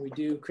us, we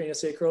do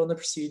craniosacral in the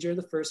procedure,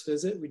 the first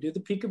visit, we do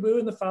the peekaboo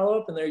and the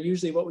follow-up, and they're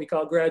usually what we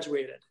call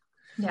graduated.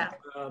 Yeah.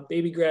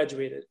 Baby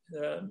graduated.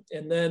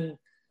 And then,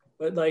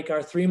 but like our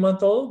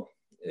 3-month-old,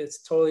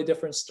 it's a totally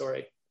different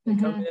story. They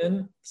come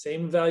in,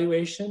 same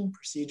evaluation,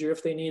 procedure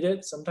if they need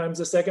it, sometimes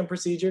a second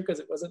procedure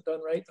because it wasn't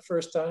done right the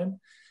first time.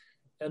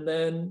 And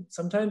then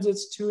sometimes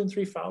it's 2 and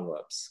 3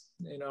 follow-ups.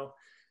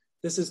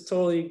 This is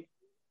totally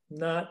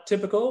not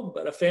typical,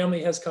 but a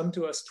family has come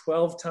to us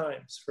 12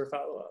 times for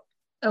follow-up.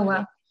 Oh,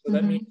 wow. So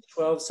that means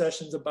 12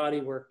 sessions of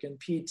body work and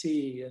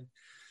PT. And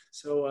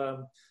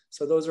so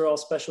those are all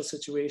special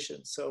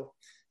situations.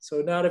 So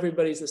not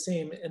everybody's the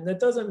same. And that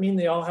doesn't mean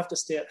they all have to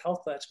stay at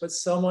Health Latch, but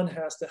someone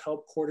has to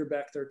help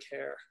quarterback their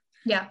care.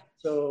 Yeah.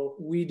 So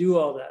we do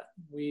all that.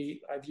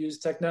 I've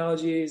used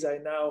technologies. I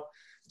now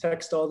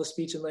text all the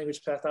speech and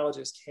language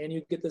pathologists, can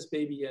you get this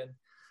baby in?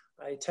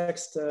 I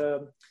text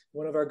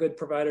one of our good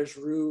providers,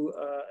 Rue,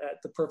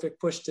 at the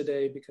Perfect Push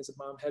today because a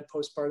mom had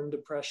postpartum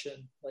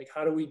depression. Like,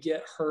 how do we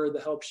get her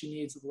the help she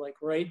needs, like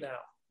right now?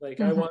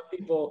 Like I want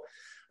people,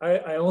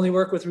 I only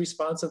work with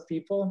responsive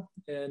people,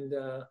 and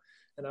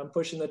I'm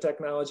pushing the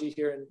technology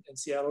here in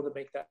Seattle to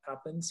make that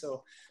happen.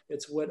 So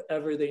it's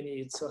whatever they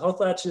need. So Health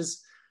Latch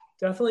is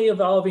definitely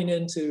evolving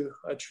into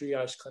a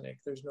triage clinic.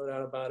 There's no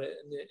doubt about it.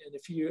 And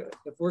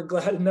if we're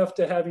glad enough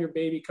to have your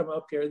baby come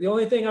up here, the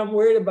only thing I'm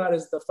worried about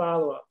is the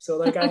follow-up. So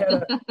like I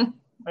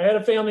had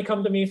a family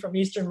come to me from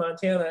Eastern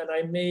Montana, and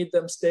I made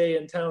them stay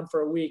in town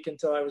for a week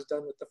until I was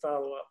done with the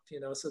follow-up,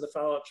 so the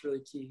follow-up's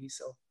really key.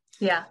 So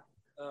yeah.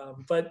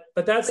 But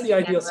that's the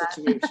ideal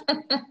situation.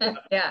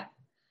 Yeah.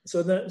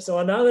 So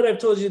now that I've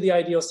told you the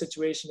ideal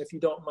situation, if you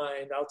don't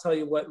mind, I'll tell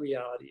you what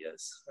reality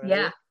is. Right?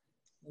 Yeah.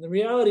 And the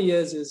reality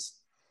is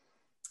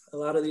a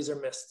lot of these are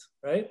missed,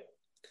 right?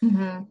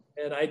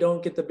 And I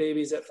don't get the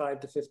babies at 5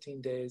 to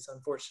 15 days,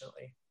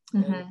 unfortunately.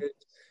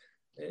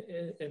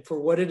 And for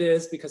what it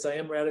is, because I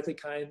am radically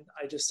kind,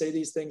 I just say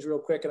these things real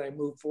quick and I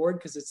move forward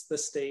because it's the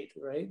state,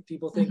 right?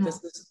 People think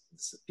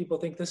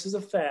this is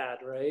a fad,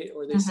 right?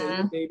 Or they say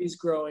your baby's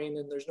growing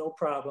and there's no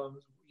problem.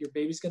 Your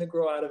baby's going to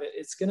grow out of it.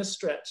 It's going to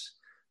stretch.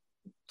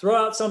 Throw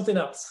out something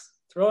else.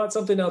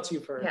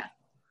 You've heard. Yeah.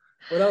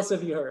 What else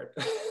have you heard?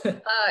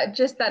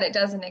 Just that it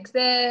doesn't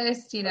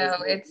exist.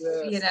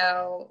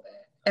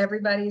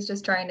 Everybody's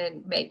just trying to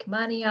make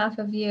money off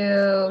of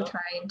you,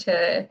 trying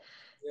to,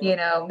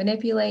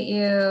 manipulate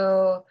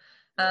you.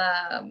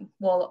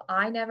 Well,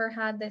 I never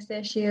had this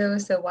issue,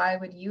 so why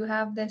would you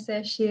have this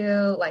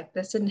issue? Like,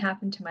 this didn't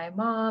happen to my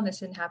mom.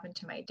 This didn't happen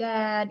to my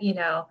dad.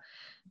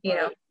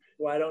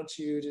 Why don't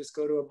you just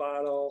go to a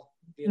bottle?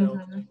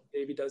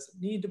 Baby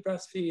doesn't need to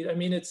breastfeed. I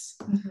mean,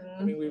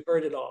 we've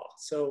heard it all.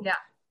 So yeah.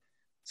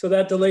 So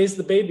that delays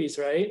the babies,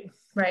 right?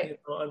 Right.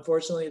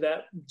 Unfortunately,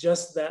 that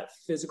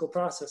physical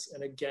process.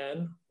 And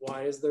again,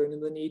 why is there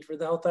the need for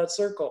the Health Latch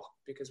Circle?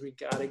 Because we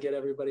got to get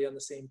everybody on the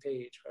same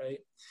page, right?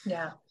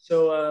 Yeah.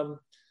 So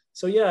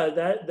yeah,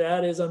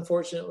 that is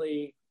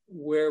unfortunately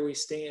where we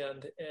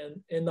stand.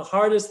 And the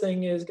hardest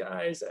thing is,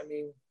 guys,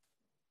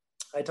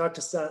 I talked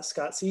to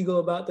Scott Siegel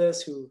about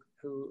this, who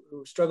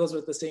struggles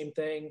with the same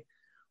thing.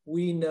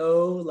 We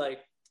know,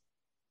 like,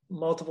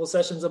 multiple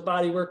sessions of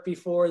body work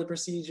before the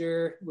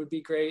procedure would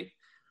be great.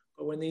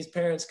 But when these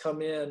parents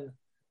come in,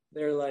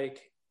 they're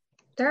like,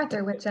 They're at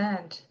their wits'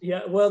 end.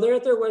 Yeah, well, they're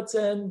at their wits'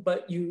 end,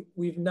 but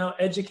we've now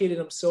educated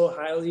them so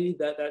highly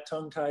that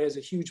tongue tie is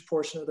a huge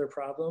portion of their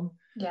problem.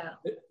 Yeah.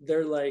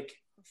 They're like,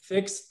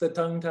 fix the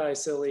tongue tie,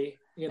 silly,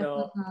 you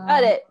know.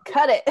 Cut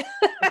it.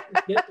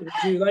 Would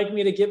you like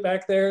me to get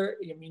back there?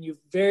 I mean,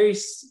 you've very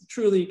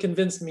truly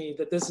convinced me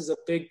that this is a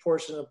big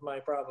portion of my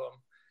problem.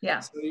 Yeah.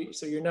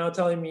 So you're now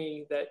telling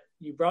me that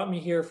you brought me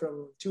here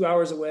from 2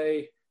 hours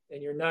away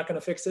and you're not going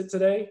to fix it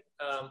today.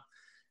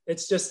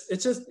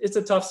 It's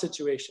a tough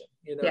situation,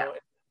 you know? Yeah.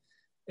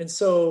 And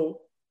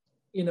so,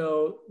 you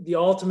know, the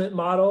ultimate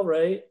model,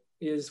 right,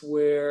 is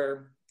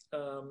where,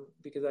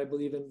 because I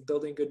believe in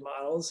building good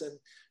models, and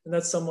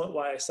that's somewhat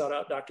why I sought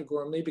out Dr.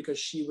 Gormley, because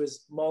she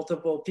was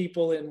multiple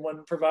people in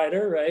one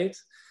provider, right?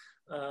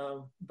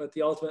 But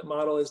the ultimate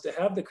model is to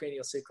have the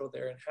craniosacral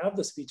there and have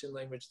the speech and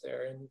language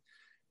there. And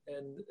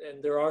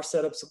there are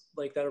setups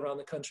like that around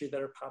the country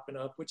that are popping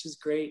up, which is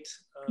great.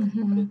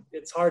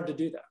 It's hard to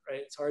do that, right?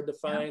 It's hard to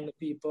find the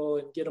people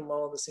and get them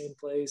all in the same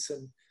place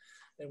and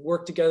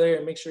work together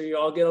and make sure you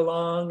all get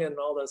along and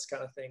all those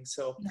kind of things.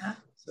 So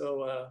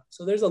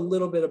there's a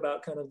little bit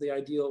about kind of the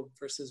ideal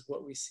versus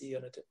what we see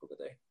on a typical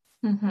day.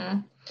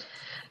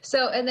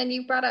 So, and then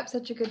you brought up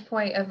such a good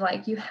point of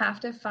like, you have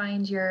to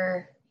find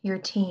your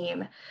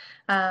team.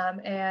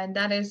 And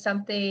that is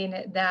something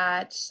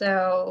that,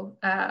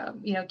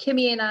 you know,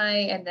 Kimmy and I,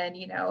 and then,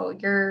 you know,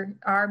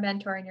 our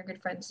mentor and your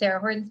good friend, Sarah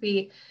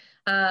Hornsby,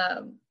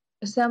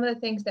 some of the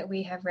things that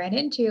we have ran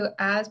into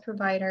as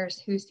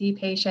providers who see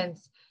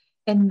patients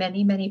in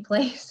many, many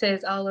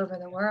places all over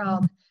the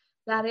world,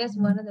 that is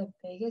one of the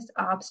biggest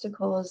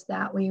obstacles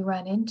that we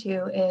run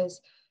into,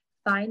 is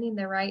finding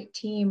the right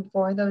team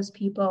for those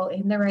people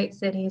in the right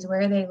cities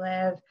where they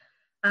live.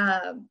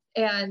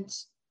 And,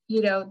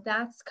 you know,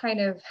 that's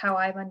kind of how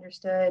I've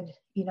understood,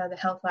 you know, the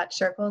Health Latch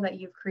Circle that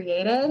you've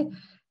created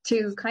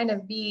to kind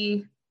of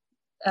be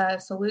a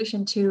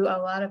solution to a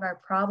lot of our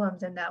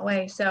problems in that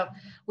way. So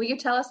will you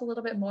tell us a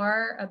little bit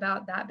more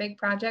about that big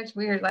project?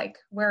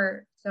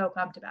 We're so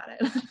pumped about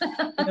it.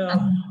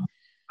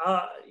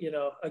 You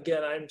know,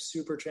 again, I'm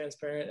super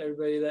transparent.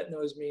 Everybody that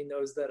knows me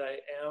knows that I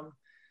am.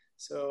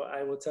 So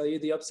I will tell you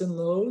the ups and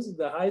lows,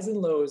 the highs and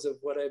lows of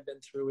what I've been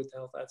through with the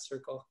Health Latch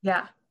Circle.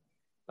 Yeah.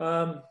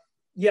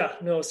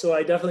 So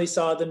I definitely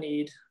saw the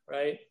need,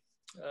 right?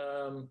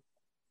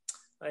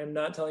 I am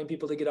not telling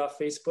people to get off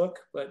Facebook,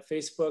 but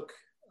Facebook,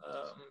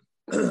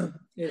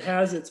 it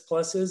has its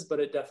pluses, but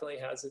it definitely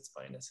has its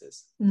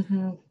minuses,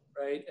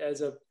 right?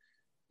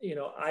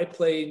 I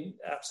play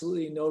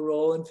absolutely no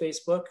role in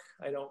Facebook.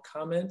 I don't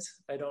comment.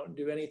 I don't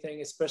do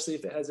anything, especially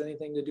if it has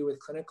anything to do with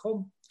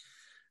clinical,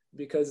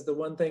 because the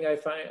one thing I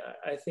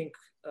think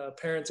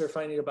parents are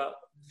finding about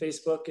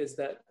Facebook is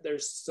that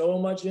there's so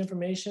much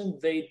information,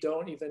 they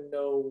don't even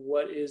know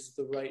what is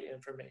the right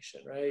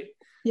information, right?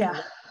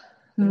 Yeah.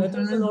 And that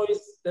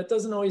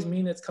doesn't always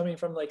mean it's coming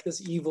from like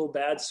this evil,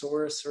 bad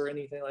source or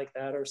anything like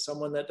that, or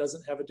someone that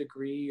doesn't have a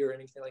degree or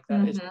anything like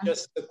that. It's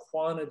just the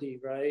quantity,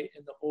 right?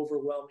 And the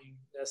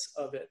overwhelmingness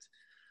of it.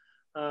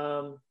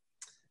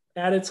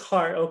 At its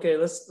heart, okay,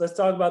 let's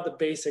talk about the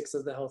basics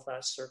of the Health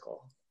Latch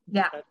Circle.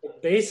 Yeah. At the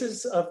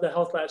basis of the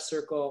Health Latch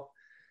Circle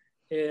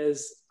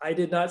is, I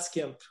did not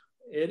skimp.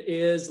 It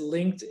is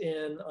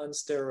LinkedIn on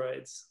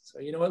steroids. So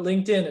you know what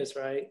LinkedIn is,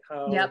 right?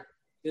 How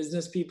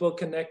business people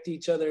connect to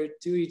each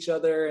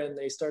other and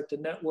they start to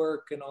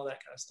network and all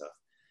that kind of stuff.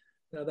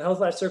 Now, the Health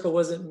Latch Circle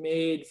wasn't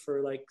made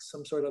for like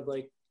some sort of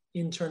like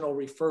internal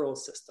referral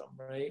system,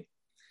 right?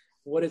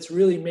 What it's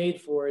really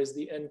made for is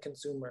the end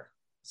consumer.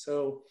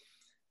 So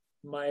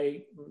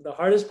the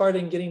hardest part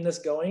in getting this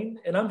going,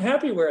 and I'm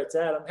happy where it's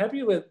at. I'm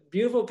happy with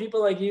beautiful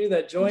people like you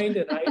that joined,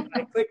 and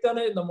I clicked on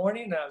it in the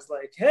morning and I was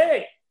like,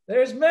 hey,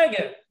 there's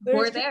Megan.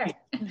 We're there.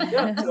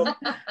 Yeah, so,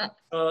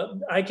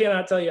 I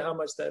cannot tell you how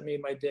much that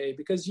made my day,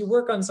 because you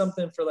work on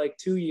something for like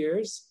 2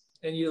 years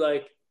and you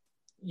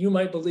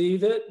might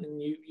believe it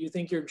and you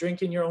think you're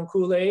drinking your own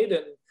Kool-Aid,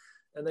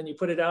 and then you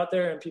put it out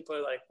there and people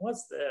are like,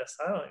 what's this?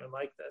 I don't even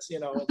like this,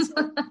 you know.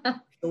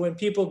 So when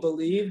people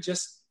believe,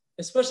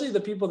 especially the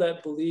people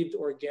that believed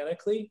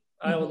organically,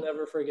 I will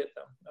never forget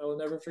them. I will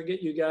never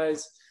forget you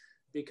guys,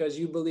 because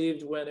you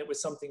believed when it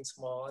was something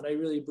small, and I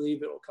really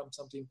believe it will come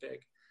something big.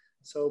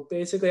 So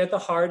basically at the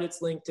heart,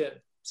 it's LinkedIn.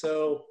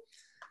 So,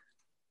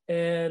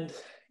 and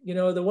you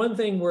know, the one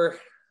thing where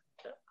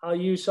I'll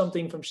use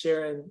something from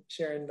Sharon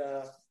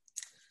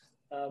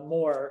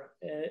Moore,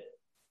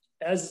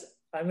 as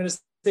I'm going to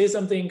say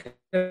something,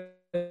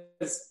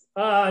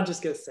 I'm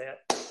just going to say it.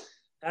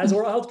 As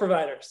oral health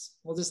providers,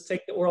 we'll just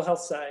take the oral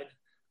health side.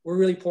 We're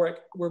really poor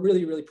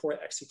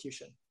at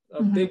execution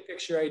of big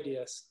picture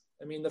ideas.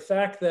 I mean, the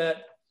fact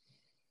that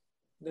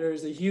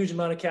there's a huge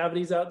amount of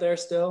cavities out there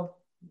still,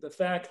 the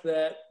fact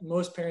that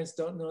most parents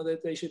don't know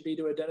that they should be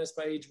to a dentist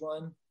by age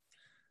 1,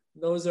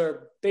 those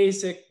are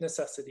basic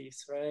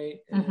necessities, right?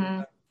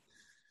 And,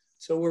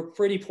 so we're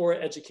pretty poor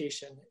at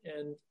education.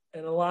 And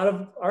a lot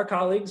of our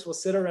colleagues will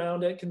sit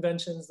around at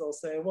conventions, they'll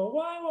say, well,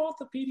 why won't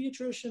the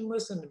pediatrician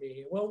listen to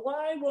me? Well,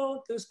 why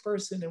won't this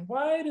person? And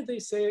why did they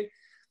say,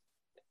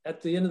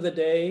 at the end of the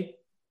day,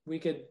 we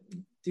could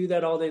do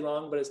that all day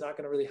long, but it's not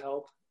going to really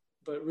help.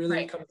 But really,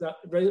 Right.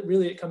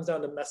 it comes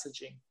down to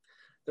messaging.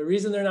 The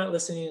reason they're not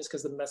listening is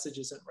because the message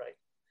isn't right.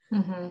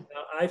 Now,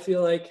 I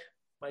feel like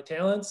my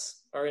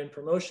talents are in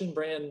promotion,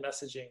 brand,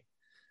 messaging.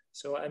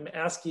 So I'm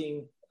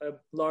asking a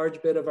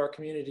large bit of our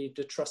community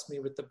to trust me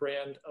with the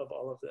brand of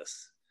all of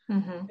this.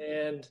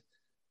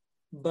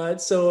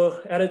 But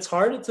so at its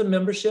heart, it's a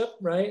membership,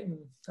 right? And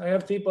I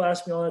have people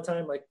ask me all the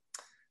time, like,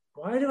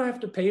 why do I have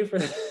to pay for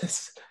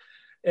this?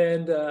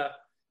 And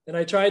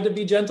I tried to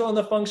be gentle on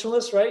the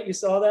functionalists, right? You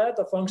saw that.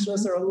 The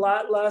functionalists are a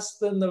lot less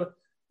than the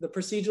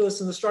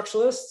proceduralists and the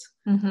structuralists.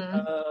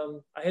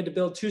 I had to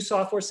build 2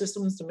 software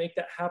systems to make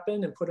that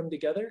happen and put them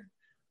together.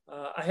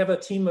 I have a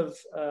team of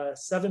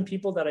 7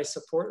 people that I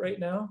support right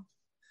now,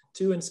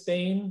 2 in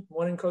Spain,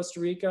 1 in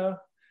Costa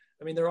Rica.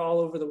 I mean, they're all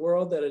over the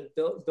world that had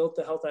built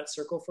the Health Latch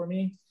Circle for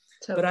me.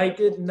 So but cool. I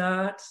did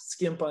not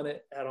skimp on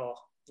it at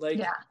all. Like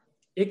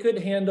it could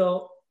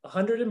handle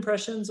 100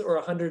 impressions or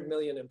 100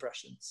 million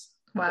impressions.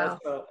 Wow.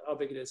 That's how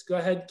big it is. Go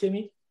ahead,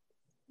 Kimmy.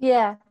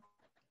 Yeah.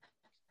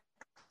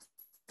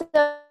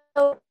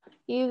 So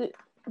you,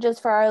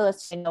 just for our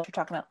listeners, know what you're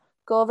talking about,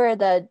 go over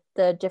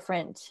the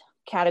different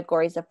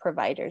categories of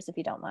providers, if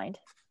you don't mind.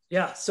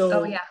 Yeah.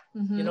 So,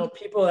 you know,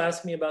 people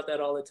ask me about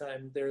that all the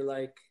time. They're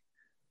like,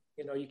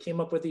 you know, you came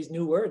up with these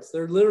new words.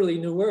 They're literally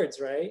new words,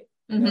 right?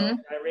 You know,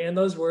 I ran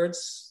those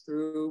words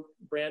through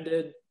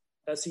branded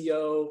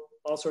SEO,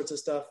 all sorts of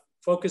stuff,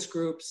 focus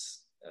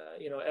groups,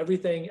 you know,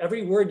 everything,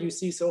 every word you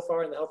see so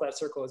far in the Health Latch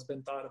Circle has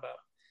been thought about.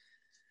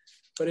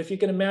 But if you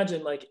can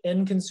imagine, like,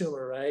 end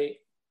consumer, right?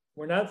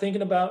 We're not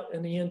thinking about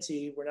an ENT.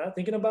 We're not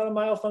thinking about a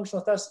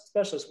myofunctional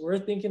specialist. We're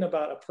thinking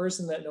about a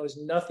person that knows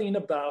nothing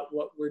about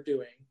what we're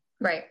doing.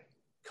 Right.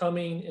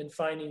 Coming and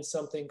finding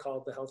something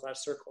called the Health Latch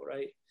Circle,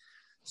 right?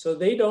 So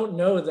they don't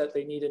know that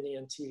they need an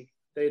ENT.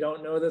 They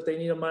don't know that they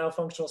need a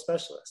myofunctional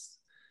specialist.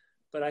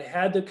 But I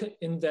had to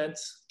invent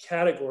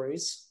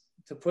categories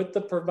to put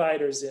the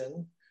providers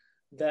in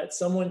that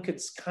someone could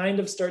kind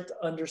of start to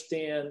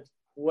understand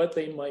what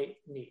they might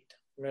need,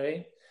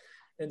 right?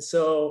 And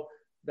so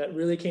that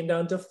really came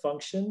down to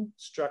function,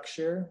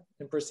 structure,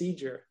 and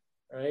procedure,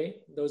 right?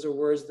 Those are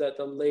words that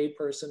the lay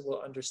person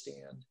will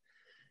understand.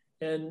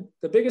 And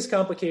the biggest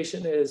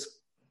complication is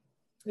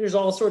there's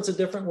all sorts of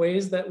different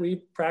ways that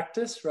we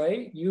practice,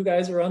 right? You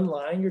guys are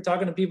online. You're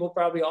talking to people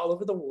probably all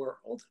over the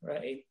world,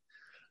 right?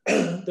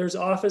 There's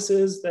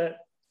offices that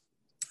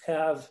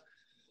have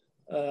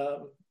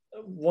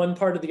one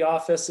part of the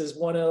office is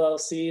one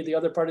LLC, the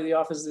other part of the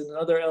office is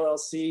another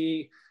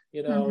LLC,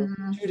 you know,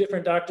 2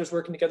 different doctors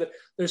working together.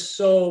 There's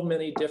so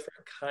many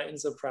different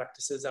kinds of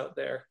practices out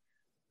there.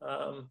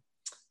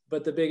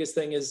 But the biggest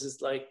thing is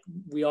like,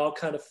 we all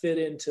kind of fit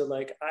into,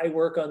 like, I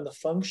work on the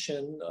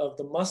function of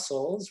the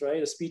muscles,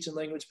 right? A speech and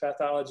language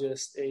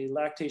pathologist, a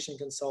lactation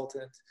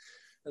consultant.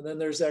 And then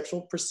there's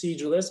actual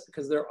proceduralists,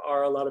 because there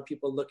are a lot of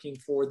people looking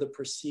for the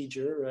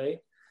procedure, right?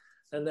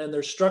 And then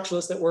there's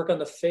structuralists that work on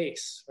the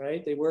face,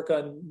 right? They work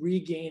on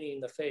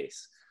regaining the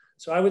face.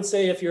 So I would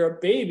say if you're a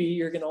baby,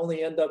 you're going to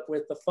only end up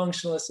with the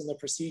functionalist and the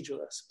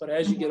proceduralist. But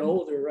as you get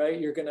older, right,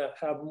 you're going to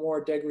have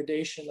more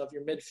degradation of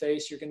your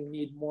midface. You're going to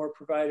need more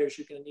providers.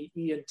 You're going to need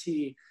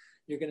ENT.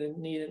 You're going to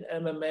need an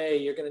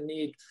MMA. You're going to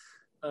need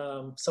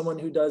someone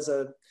who does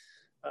a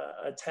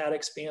TAD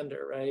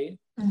expander, right?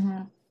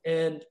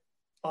 And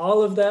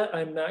all of that,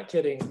 I'm not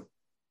kidding,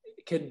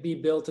 could be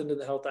built into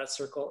the Health Latch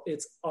Circle.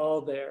 It's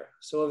all there.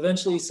 So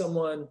eventually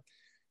someone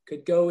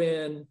could go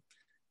in,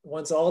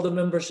 once all the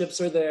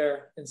memberships are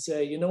there, and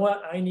say, you know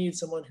what, I need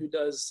someone who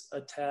does a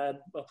TAD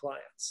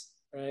appliance,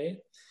 right?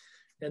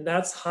 And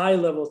that's high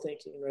level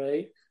thinking,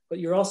 right? But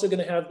you're also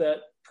going to have that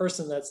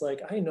person that's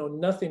like, I know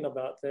nothing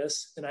about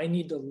this and I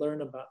need to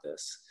learn about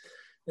this.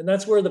 And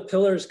that's where the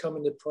pillars come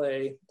into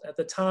play. At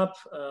the top,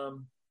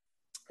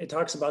 it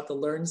talks about the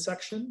learn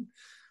section.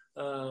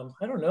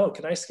 I don't know.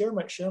 Can I share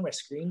my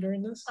screen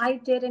during this? I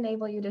did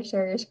enable you to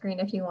share your screen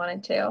if you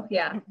wanted to.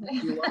 Yeah.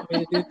 You want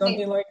me to do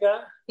something like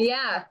that?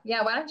 Yeah.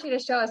 Yeah. Why don't you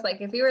just show us,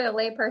 like, if you were a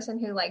lay person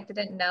who, like,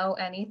 didn't know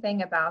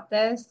anything about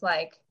this,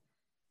 like,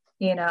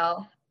 you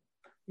know.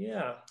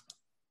 Yeah.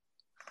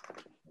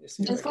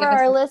 Just for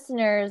our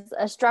listeners,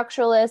 a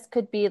structuralist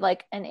could be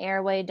like an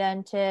airway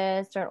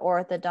dentist or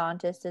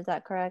orthodontist. Is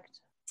that correct?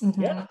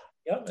 Yeah.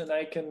 Yep. And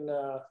I can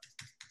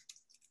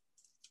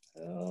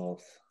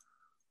Health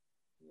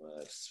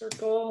Latch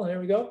Circle. There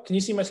we go. Can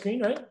you see my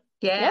screen, right?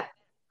 Yeah.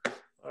 Yep.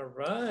 All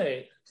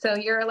right. So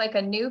you're like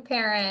a new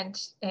parent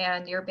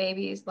and your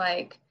baby's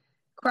like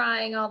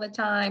crying all the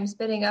time,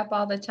 spitting up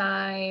all the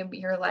time.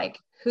 You're like,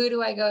 who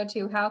do I go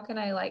to? How can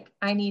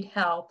I need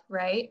help,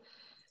 right?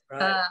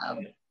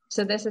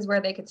 So this is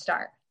where they could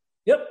start.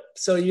 Yep.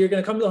 So you're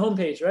going to come to the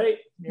homepage, right?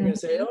 You're going to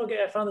say,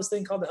 okay, I found this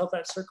thing called the Health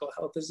Latch Circle.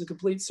 Health is a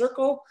complete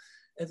circle.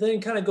 And then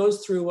it kind of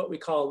goes through what we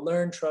call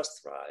learn,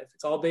 trust, thrive.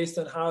 It's all based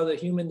on how the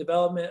human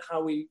development,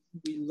 how we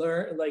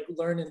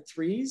learn in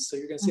threes. So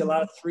you're going to see a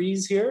lot of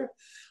threes here.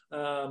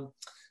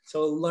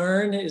 So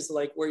learn is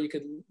like where you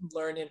could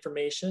learn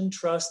information.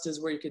 Trust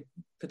is where you could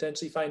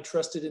potentially find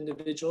trusted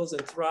individuals,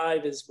 and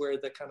thrive is where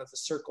the kind of the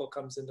circle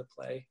comes into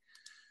play.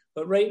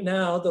 But right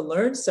now, the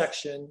learn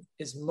section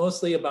is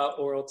mostly about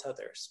oral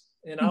tethers.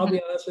 And I'll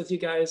be honest with you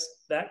guys,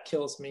 that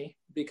kills me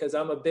because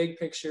I'm a big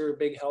picture,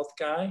 big health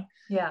guy.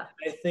 Yeah.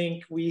 I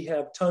think we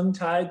have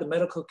tongue-tied the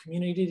medical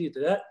community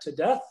to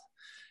death.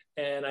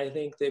 And I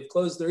think they've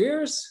closed their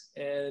ears,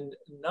 and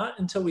not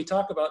until we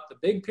talk about the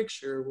big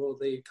picture will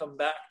they come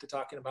back to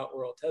talking about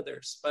oral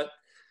tethers. But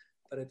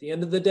at the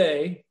end of the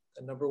day,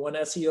 the number one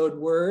SEO'd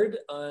word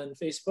on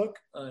Facebook,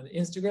 on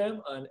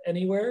Instagram, on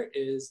anywhere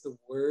is the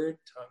word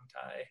tongue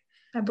tie.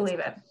 I believe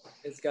it.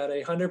 It's got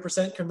a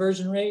 100%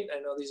 conversion rate.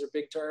 I know these are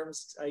big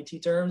terms,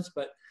 IT terms,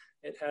 but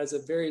it has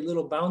a very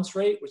little bounce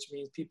rate, which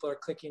means people are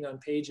clicking on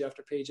page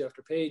after page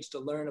after page to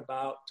learn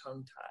about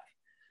tongue tie.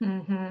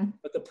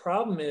 But the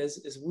problem is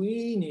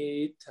we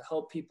need to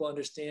help people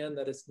understand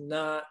that it's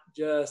not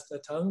just a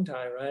tongue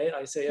tie, right?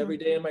 I say every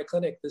day in my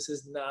clinic, this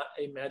is not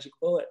a magic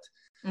bullet.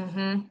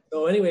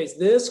 So anyways,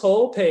 this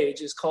whole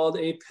page is called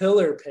a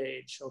pillar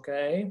page,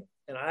 okay?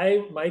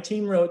 And my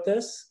team wrote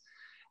this,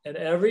 and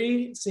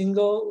every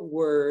single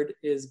word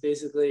is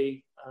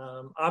basically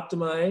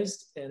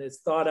optimized, and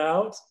it's thought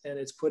out, and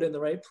it's put in the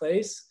right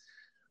place.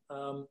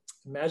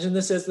 Imagine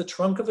this as the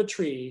trunk of a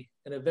tree,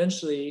 and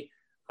eventually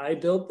I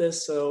built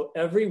this so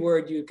every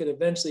word you could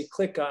eventually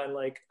click on,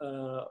 like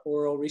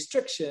oral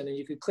restriction, and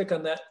you could click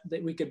on that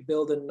we could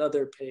build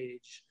another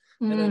page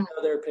and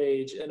another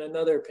page and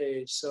another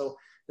page. So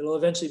it'll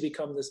eventually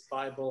become this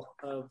Bible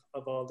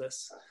of all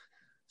this.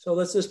 So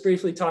let's just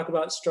briefly talk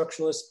about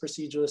structuralist,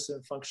 proceduralist,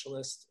 and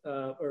functionalist,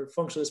 or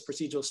functionalist,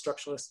 procedural,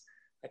 structuralist.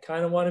 I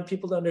kind of wanted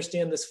people to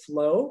understand this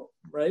flow,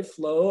 right?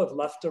 Flow of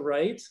left to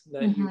right,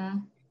 that you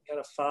kind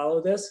of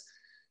follow this,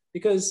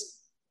 because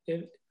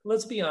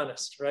let's be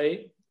honest,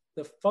 right?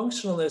 The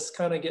functionalists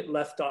kind of get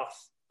left off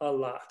a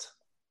lot,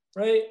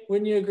 right?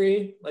 Wouldn't you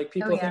agree? Like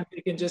people think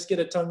they can just get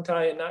a tongue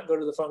tie and not go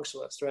to the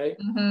functionalist, right?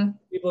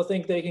 People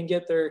think they can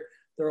get their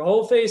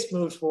whole face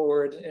moved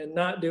forward and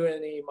not do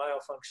any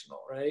myofunctional,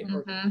 right?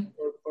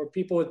 Or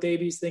people with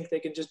babies think they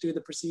can just do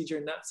the procedure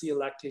and not see a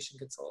lactation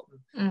consultant.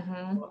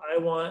 Well, I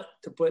want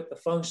to put the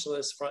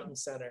functionalist front and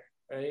center,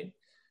 right?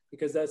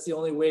 Because that's the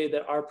only way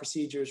that our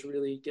procedures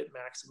really get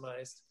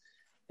maximized.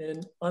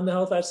 And on the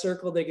Latch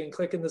Circle, they can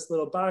click in this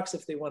little box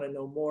if they want to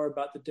know more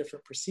about the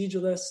different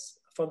proceduralists,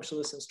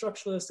 functionalists, and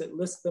structuralists. It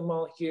lists them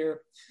all here.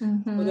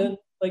 So then,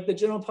 like, the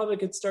general public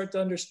could start to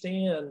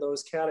understand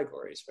those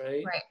categories,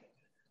 right?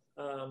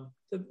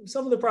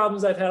 Some of the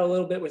problems I've had a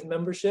little bit with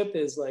membership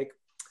is like,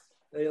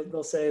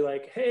 they'll say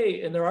like,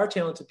 hey, and there are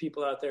talented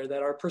people out there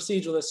that are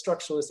proceduralists,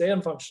 structuralists,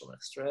 and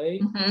functionalists,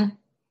 right?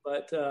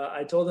 But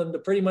I told them to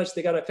pretty much,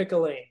 they got to pick a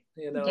lane,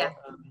 you know,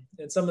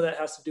 and some of that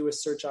has to do with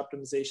search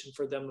optimization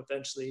for them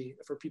eventually,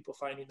 for people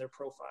finding their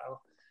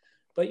profile.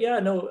 But yeah,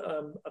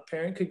 no, a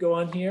parent could go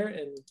on here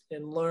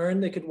and learn.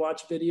 They could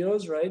watch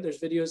videos, right? There's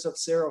videos of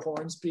Sarah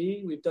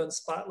Hornsby. We've done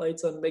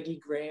spotlights on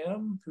Maggie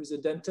Graham, who's a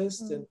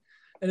dentist.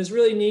 And it's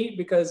really neat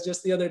because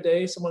just the other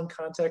day, someone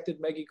contacted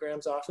Maggie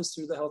Graham's office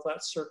through the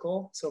Latch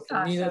Circle. So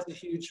for me, that's a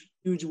huge,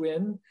 huge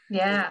win.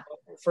 Yeah.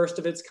 First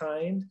of its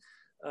kind.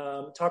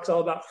 Talks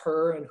all about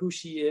her and who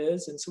she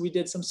is. And so we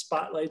did some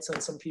spotlights on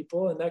some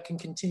people, and that can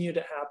continue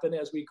to happen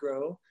as we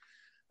grow.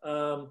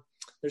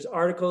 There's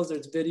articles,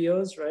 there's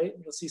videos, right?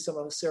 You'll see some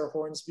of Sarah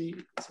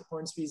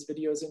Hornsby's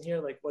videos in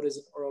here, like what is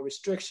an oral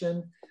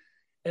restriction?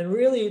 And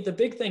really the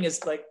big thing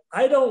is like,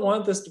 I don't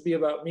want this to be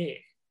about me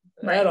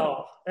at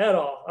all.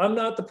 I'm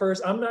not the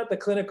person, I'm not the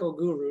clinical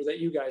guru that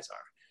you guys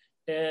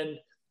are. And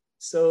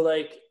so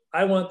like,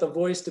 I want the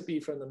voice to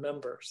be from the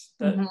members,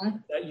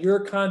 that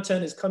your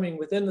content is coming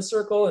within the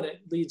circle and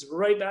it leads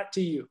right back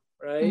to you,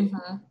 right?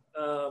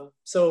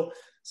 So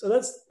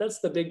that's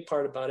the big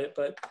part about it,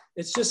 but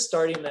it's just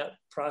starting that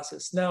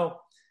process. Now,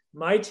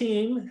 my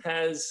team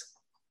has,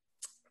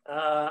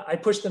 I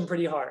pushed them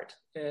pretty hard,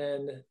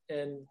 and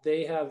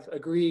they have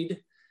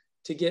agreed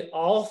to get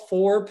all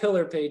 4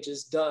 pillar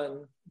pages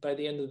done by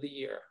the end of the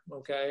year,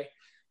 okay?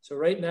 So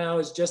right now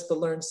is just the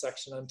learn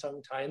section on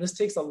tongue tie. And this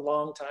takes a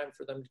long time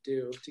for them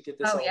to get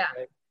this all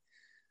right.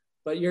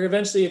 But you're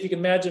eventually, if you can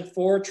imagine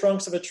 4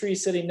 trunks of a tree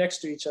sitting next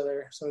to each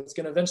other. So it's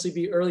going to eventually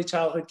be early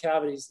childhood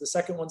cavities. The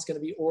second one's going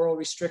to be oral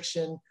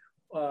restriction,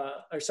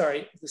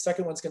 the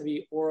second one's going to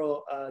be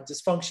oral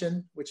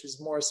dysfunction, which is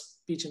more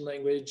speech and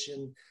language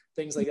and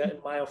things like that,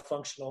 and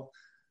myofunctional.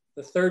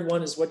 The third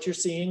one is what you're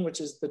seeing, which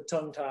is the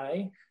tongue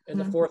tie. And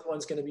the fourth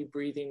one's going to be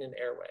breathing and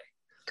airway.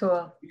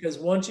 Cool. Because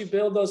once you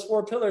build those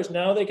 4 pillars,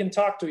 now they can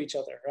talk to each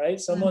other, right?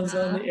 Someone's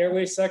on the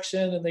airway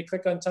section and they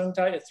click on tongue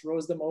tie, it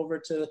throws them over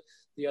to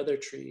the other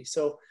tree.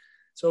 So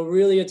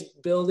really it's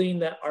building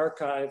that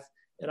archive.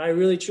 And I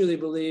really truly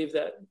believe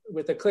that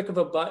with a click of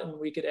a button,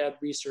 we could add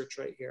research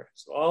right here.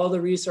 So all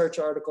the research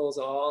articles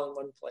all in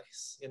one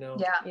place, you know,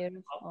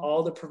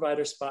 all the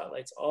provider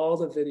spotlights, all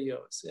the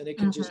videos, and it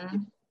can just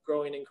keep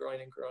growing and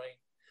growing and growing.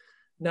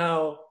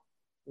 Now,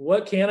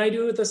 what can I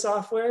do with the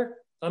software?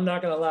 I'm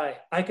not going to lie.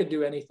 I could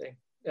do anything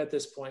at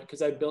this point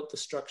because I built the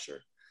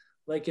structure.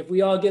 Like if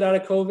we all get out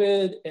of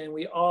COVID and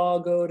we all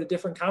go to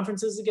different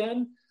conferences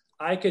again,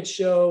 I could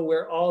show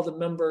where all the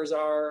members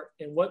are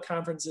and what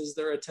conferences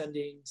they're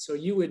attending. So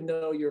you would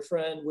know your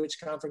friend, which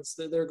conference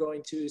that they're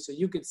going to, so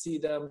you could see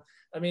them.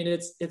 I mean,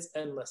 it's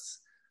endless.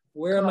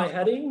 Where am I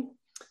heading?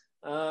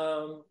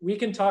 We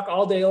can talk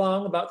all day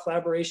long about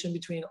collaboration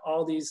between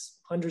all these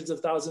hundreds of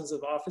thousands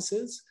of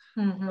offices.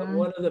 But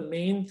one of the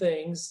main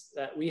things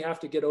that we have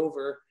to get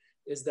over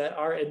is that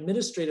our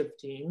administrative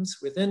teams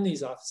within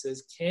these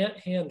offices can't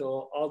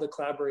handle all the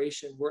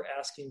collaboration we're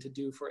asking to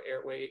do for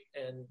airway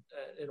and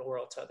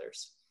oral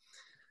tethers.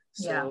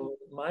 So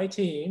my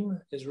team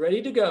is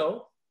ready to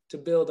go to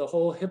build a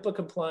whole HIPAA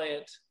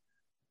compliant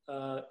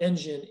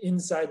engine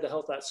inside the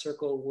Health Latch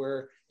Circle,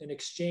 where an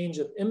exchange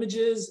of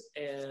images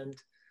and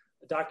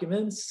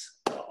documents,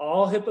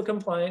 all HIPAA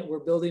compliant. We're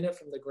building it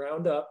from the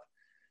ground up,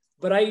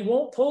 but I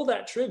won't pull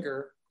that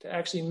trigger to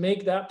actually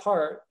make that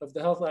part of the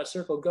Health Latch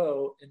Circle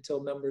go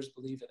until members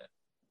believe in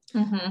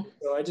it.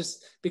 So I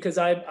just, because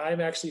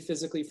I'm actually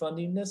physically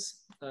funding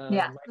this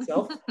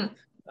myself,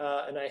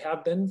 and I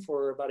have been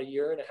for about 1.5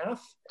 years,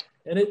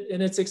 and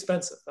it's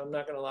expensive. I'm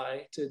not going to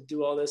lie, to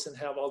do all this and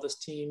have all this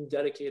team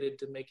dedicated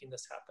to making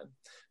this happen.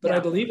 But I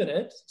believe in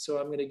it, so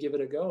I'm going to give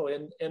it a go.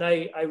 And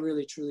I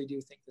really, truly do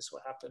think this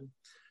will happen.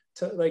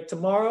 Like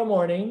tomorrow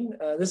morning,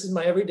 this is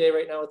my everyday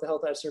right now with the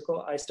Health Latch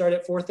Circle. I start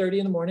at 4:30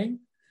 in the morning.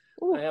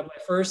 Ooh. I have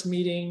my first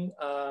meeting.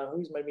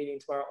 Who's my meeting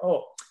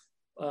tomorrow?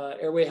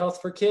 Airway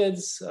Health for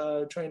Kids,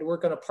 trying to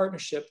work on a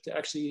partnership to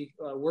actually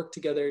work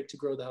together to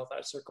grow the Health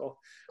Latch Circle.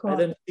 Cool. I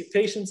then see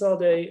patients all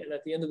day, and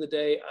at the end of the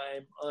day,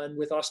 I'm on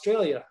with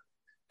Australia,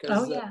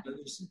 because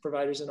there's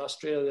providers in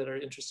Australia that are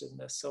interested in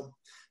this. So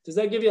does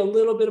that give you a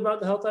little bit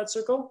about the Health Latch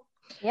Circle?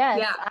 Yes.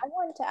 I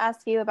wanted to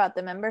ask you about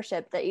the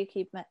membership that you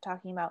keep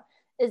talking about.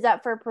 Is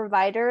that for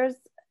providers?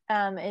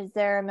 Is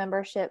there a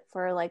membership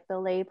for like the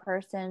lay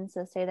person?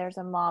 So say there's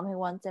a mom who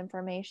wants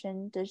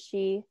information. Does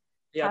she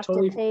have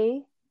to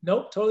pay?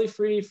 Nope, totally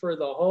free for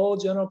the whole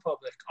general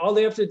public. All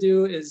they have to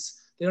do is,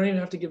 they don't even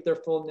have to give their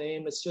full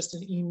name. It's just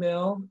an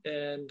email,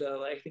 and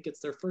I think it's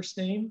their first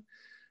name.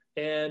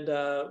 And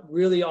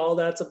really all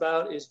that's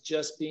about is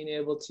just being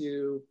able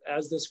to,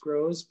 as this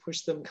grows,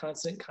 push them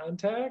constant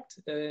contact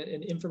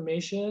and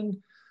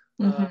information.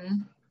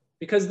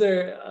 Because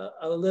they're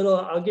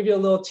I'll give you a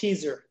little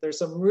teaser. There's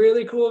some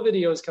really cool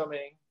videos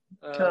coming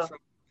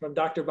from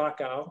Dr.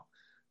 Bacow,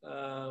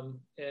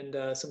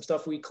 and some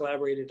stuff we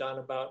collaborated on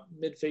about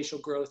mid-facial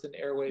growth and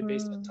airway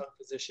based on tongue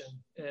position.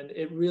 And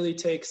it really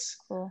takes,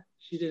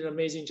 she did an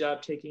amazing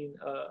job taking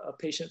a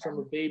patient from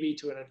a baby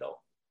to an adult.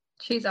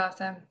 She's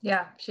awesome.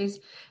 Yeah,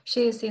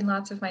 she has seen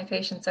lots of my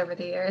patients over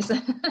the years.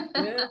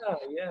 Yeah.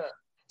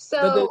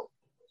 So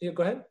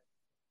go ahead.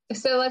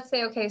 So let's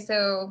say, okay,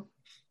 so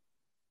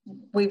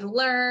we've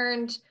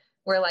learned,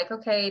 we're like,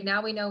 okay,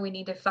 now we know we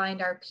need to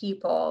find our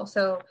people.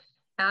 So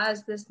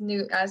as this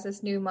new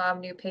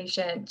mom, new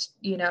patient,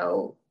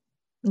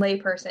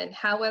 layperson,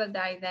 how would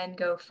I then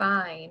go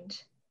find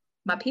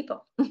my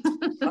people?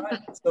 Right.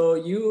 So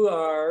you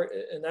are,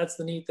 and that's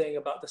the neat thing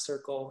about the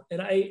circle.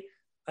 And I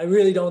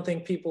really don't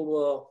think people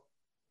will,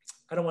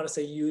 I don't want to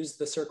say use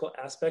the circle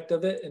aspect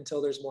of it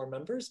until there's more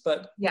members,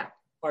 but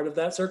part of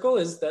that circle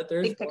is that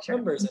there's more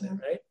members in it,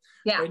 right?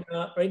 Yeah.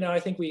 Right now, I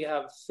think we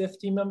have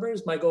 50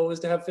 members. My goal was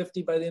to have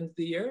 50 by the end of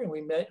the year, and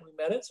we met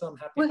it. So I'm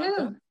happy about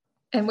that.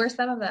 And we're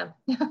some of them.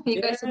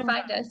 You guys can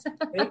find us.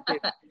 Thank you.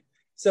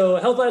 So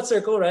Health Latch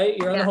Circle, right?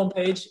 You're on the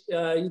homepage.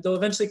 They'll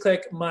eventually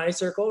click My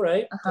Circle,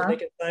 right? So they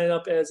can sign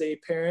up as a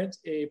parent,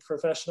 a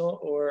professional,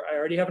 or I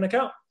already have an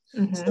account.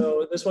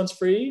 So this one's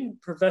free.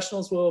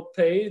 Professionals will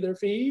pay their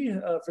fee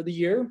for the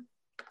year,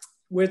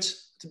 which,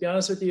 to be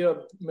honest with you,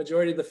 a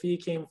majority of the fee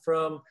came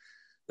from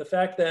the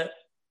fact that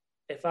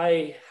if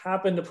I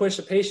happen to push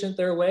a patient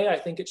their way, I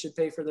think it should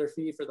pay for their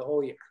fee for the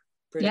whole year.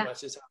 Pretty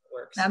much is how it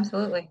works.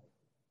 Absolutely.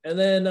 And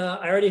then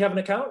I already have an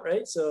account,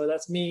 right? So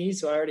that's me.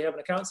 So I already have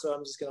an account. So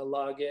I'm just going to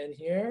log in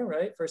here,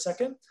 right, for a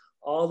second.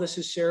 All this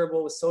is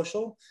shareable with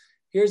social.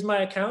 Here's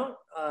my account,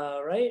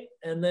 right?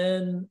 And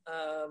then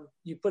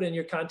you put in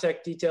your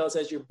contact details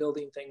as you're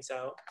building things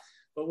out.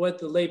 But what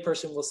the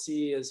layperson will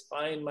see is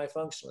find my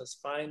functionalist,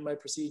 find my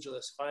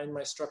proceduralist, find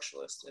my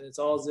structuralist, and it's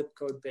all zip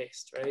code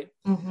based, right?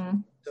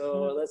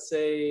 So let's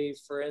say,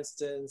 for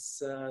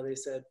instance, they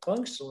said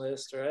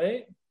functionalist,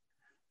 right?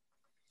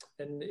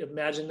 And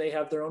imagine they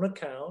have their own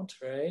account,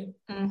 right?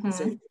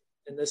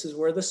 And this is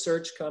where the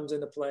search comes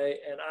into play.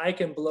 And I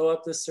can blow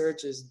up the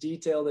search as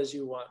detailed as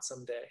you want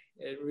someday.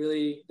 It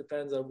really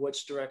depends on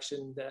which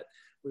direction that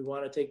we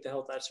want to take the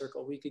Health Latch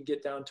Circle. We could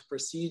get down to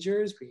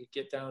procedures. We could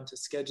get down to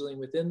scheduling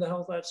within the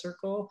Health Latch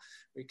Circle.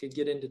 We could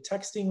get into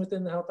texting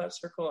within the Health Latch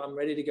Circle. I'm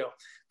ready to go.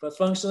 But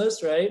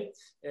functionalist, right?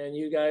 And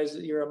you guys,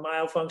 you're a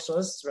mile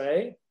functionalist,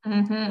 right?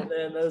 And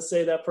then let's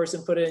say that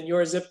person put in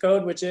your zip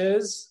code, which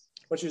is,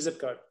 what's your zip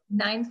code?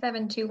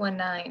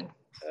 97219.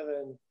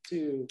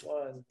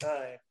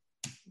 7219.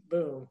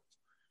 Boom.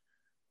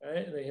 All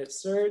right, and they hit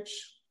search.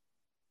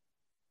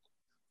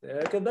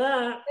 Look at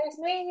that. There's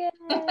Megan.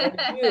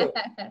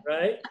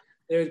 Right?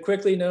 They would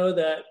quickly know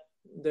that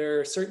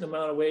they're a certain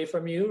amount away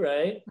from you,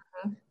 right?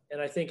 Mm-hmm.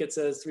 And I think it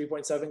says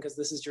 3.7 because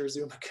this is your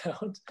Zoom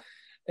account.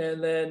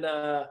 And then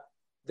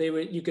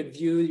you could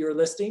view your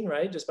listing,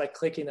 right, just by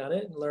clicking on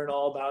it and learn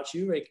all about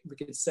you. Right? We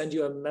could send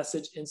you a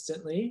message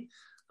instantly,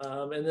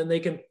 and then they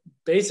can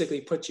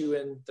basically put you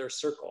in their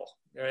circle,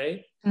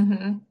 right?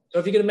 Mm-hmm. So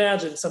if you can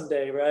imagine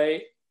someday,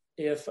 right,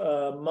 if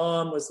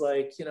mom was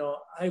like,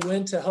 I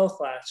went to Health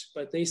Latch,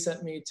 but they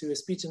sent me to a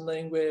speech and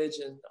language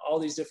and all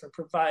these different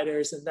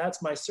providers, and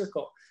that's my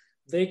circle.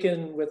 They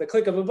can, with a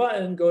click of a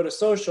button, go to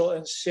social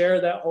and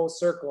share that whole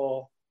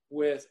circle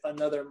with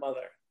another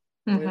mother.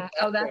 Mm-hmm.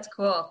 Oh, that's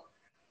cool.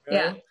 Right?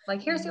 Yeah.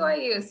 Like, here's who I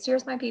use.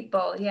 Here's my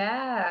people.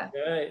 Yeah.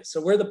 Right.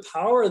 So where the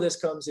power of this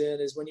comes in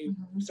is when you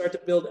start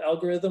to build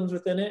algorithms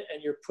within it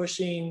and you're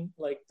pushing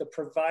like the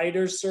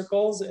provider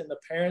circles and the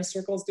parent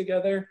circles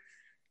together.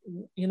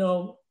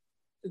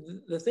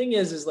 The thing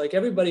is like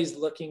everybody's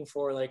looking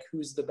for like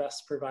who's the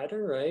best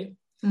provider, right?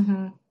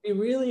 Mm-hmm. We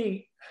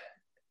really,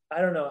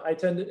 I don't know. I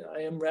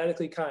am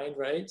radically kind,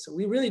 right? So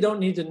we really don't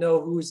need to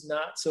know who's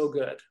not so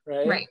good,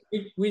 right? Right.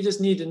 We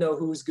just need to know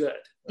who's good,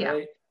 right?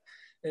 Yeah.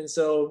 And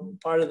so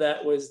part of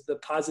that was the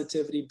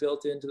positivity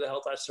built into the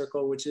Health Latch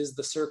Circle, which is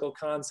the circle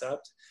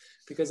concept,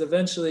 because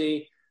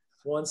eventually,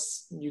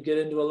 once you get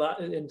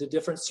into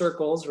different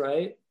circles,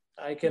 right?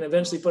 I can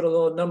eventually put a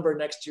little number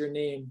next to your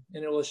name,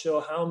 and it will show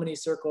how many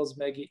circles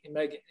Megan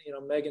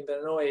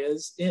Benoy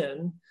is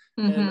in.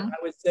 Mm-hmm. And I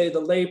would say the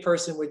lay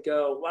person would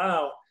go,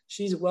 "Wow,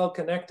 she's well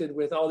connected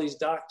with all these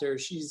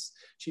doctors. She's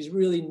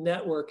really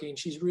networking.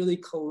 She's really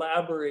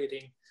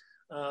collaborating."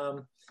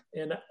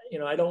 And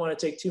I don't want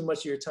to take too much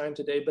of your time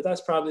today, but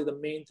that's probably the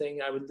main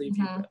thing I would leave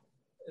you with.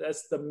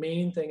 That's the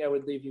main thing I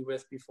would leave you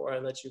with before I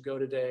let you go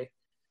today.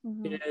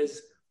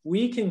 Is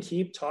we can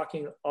keep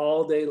talking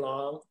all day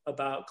long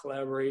about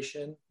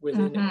collaboration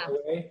within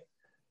AOA,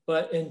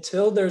 but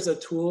until there's a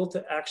tool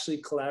to actually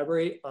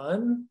collaborate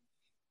on,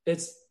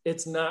 it's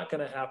not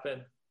going to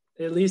happen.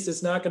 At least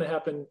it's not going to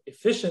happen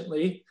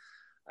efficiently.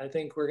 I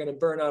think we're going to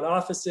burn out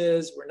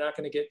offices. We're not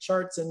going to get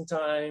charts in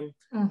time.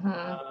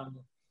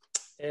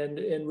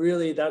 And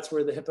really that's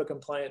where the HIPAA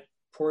compliant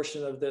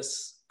portion of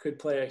this could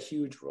play a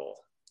huge role.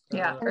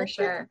 Yeah, for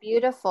sure.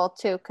 Beautiful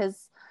too,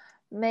 because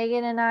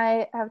Megan and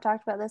I have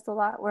talked about this a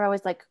lot. We're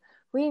always like,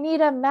 we need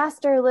a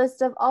master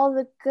list of all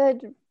the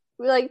good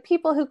like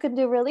people who can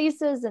do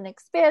releases and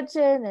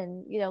expansion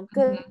and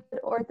good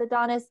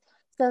orthodontists.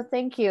 So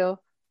thank you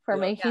for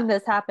making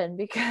this happen,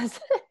 because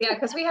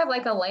because we have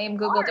like a lame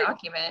Google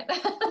document.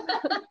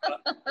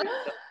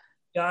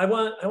 I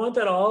want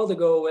that all to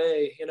go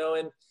away,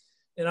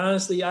 and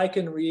honestly, I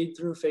can read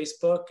through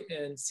Facebook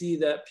and see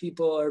that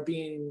people are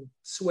being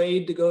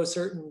swayed to go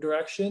certain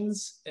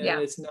directions, and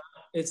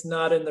it's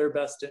not in their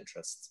best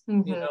interest,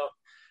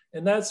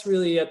 and that's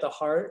really at the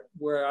heart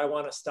where I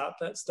want to stop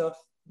that stuff.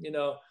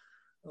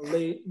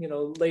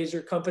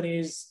 Laser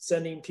companies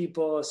sending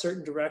people a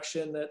certain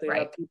direction, that they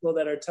have people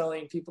that are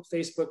telling people,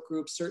 Facebook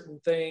groups, certain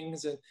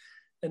things,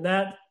 and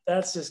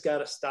that's just got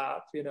to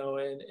stop, and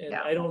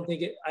I don't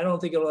think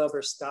it'll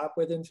ever stop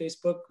within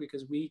Facebook,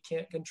 because we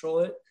can't control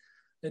it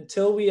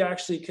until we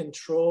actually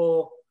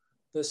control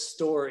the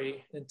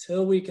story,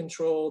 until we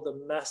control the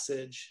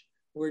message.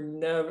 We're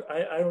never,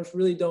 I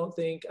really don't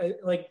think,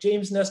 like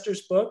James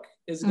Nestor's book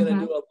is going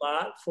to do a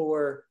lot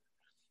for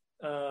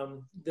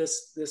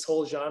this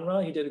whole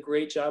genre. He did a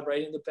great job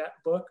writing the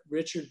book.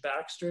 Richard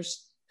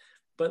Baxter's,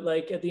 but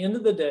like at the end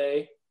of the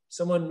day,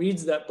 someone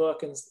reads that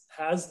book and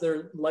has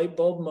their light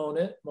bulb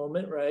moment,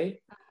 right?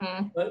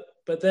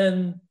 But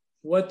then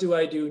what do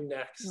I do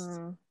next?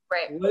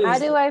 Right. How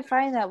do I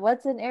find that?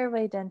 What's an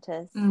airway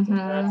dentist?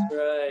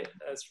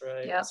 That's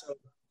right. Yep.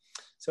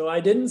 So I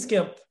didn't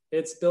skimp.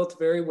 It's built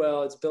very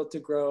well. It's built to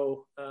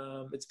grow.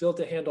 It's built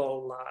to handle a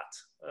lot.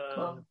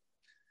 Cool.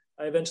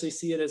 I eventually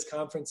see it as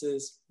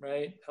conferences,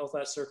 right? Health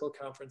Latch Circle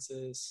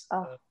conferences.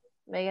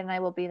 Megan and I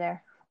will be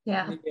there.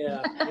 Yeah.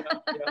 Yeah.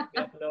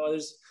 No,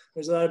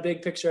 there's a lot of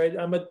big picture.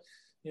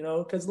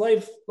 Because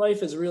life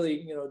is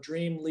really,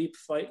 dream, leap,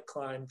 fight,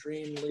 climb,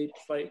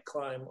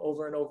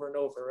 over and over and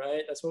over,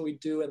 right? That's what we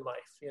do in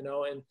life,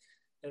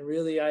 and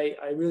really, I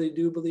really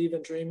do believe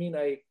in dreaming.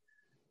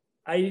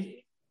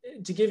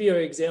 To give you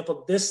an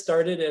example, this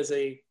started as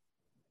a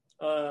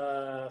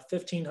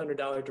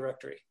 $1,500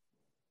 directory.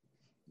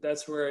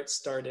 That's where it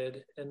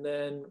started. And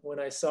then when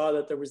I saw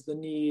that there was the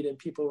need and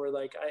people were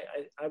like,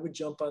 I would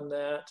jump on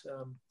that.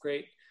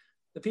 Great.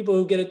 The people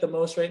who get it the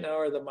most right now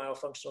are the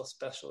myofunctional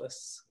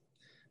specialists,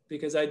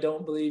 because I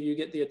don't believe you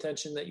get the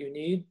attention that you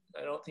need.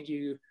 I don't think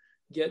you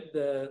get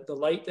the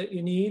light that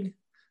you need.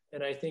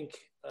 And I think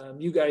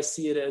you guys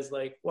see it as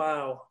like,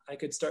 wow, I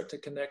could start to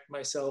connect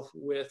myself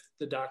with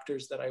the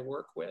doctors that I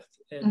work with,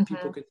 and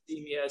people could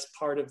see me as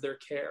part of their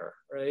care,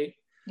 right?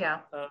 Yeah.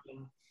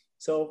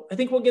 So I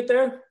think we'll get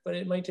there, but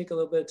it might take a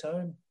little bit of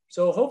time.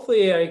 So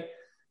hopefully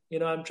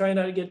I'm trying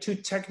not to get too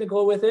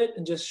technical with it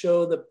and just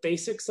show the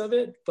basics of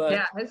it. But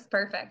yeah, it's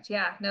perfect.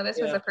 Yeah. No,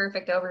 this was a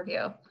perfect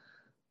overview.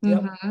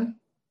 Yep.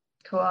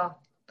 Cool.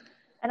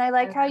 And I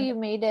like how you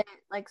made it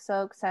like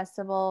so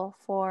accessible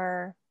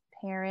for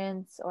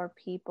parents or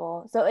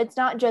people. So it's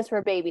not just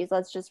for babies.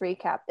 Let's just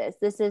recap this.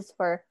 This is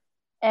for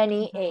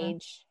any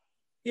age.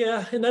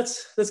 Yeah, and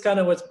that's kind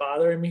of what's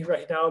bothering me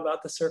right now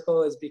about the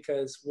circle, is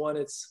because one,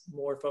 it's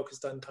more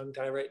focused on tongue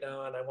tie right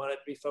now, and I want it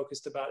to be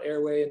focused about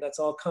airway, and that's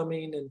all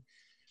coming. And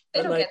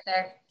it'll get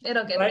there.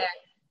 It'll get there.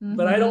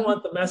 But I don't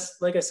want the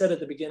like I said at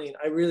the beginning,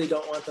 I really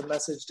don't want the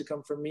message to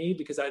come from me,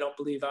 because I don't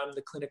believe I'm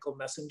the clinical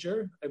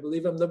messenger. I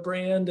believe I'm the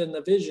brand and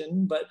the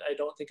vision, but I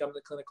don't think I'm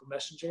the clinical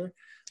messenger.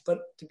 But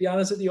to be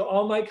honest with you,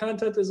 all my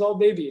content is all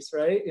babies,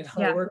 right?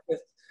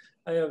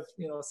 I have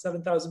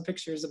 7,000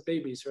 pictures of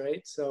babies,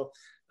 right? So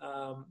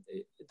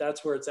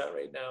that's where it's at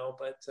right now.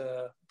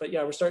 But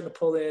yeah, we're starting to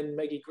pull in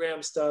Maggie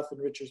Graham stuff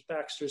and Richard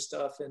Baxter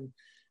stuff, and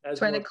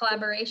that's where the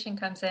collaboration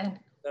comes in.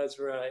 That's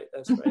right.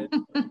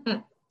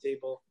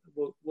 Table,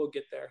 we'll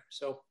get there.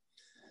 So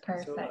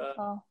perfect.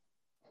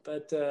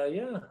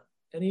 Yeah.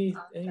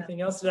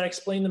 Anything else? Did I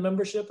explain the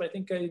membership? I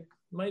think I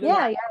might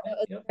have. Yeah,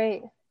 that was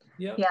great.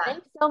 Yeah.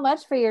 Thanks so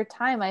much for your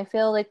time. I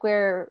feel like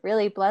we're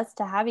really blessed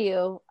to have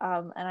you,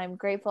 and I'm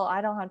grateful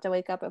I don't have to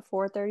wake up at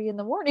 4:30 in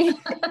the morning.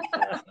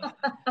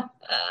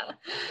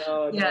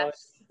 No,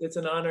 it's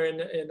an honor,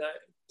 and I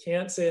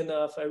can't say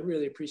enough. I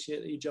really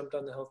appreciate that you jumped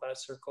on the Health Latch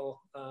Circle,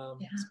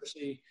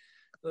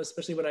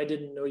 especially when I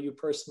didn't know you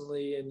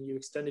personally, and you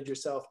extended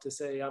yourself to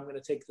say, I'm going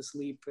to take this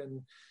leap.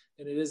 And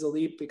it is a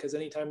leap, because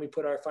anytime we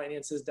put our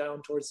finances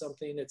down towards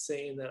something, it's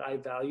saying that I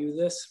value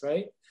this,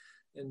 right?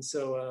 And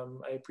so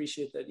I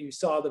appreciate that you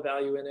saw the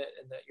value in it,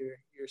 and that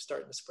you're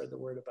starting to spread the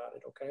word about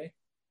it. Okay.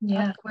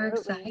 Yeah, we're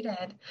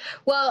excited.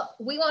 Well,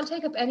 we won't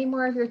take up any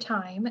more of your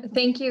time.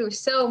 Thank you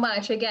so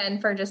much again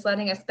for just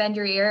letting us bend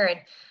your ear and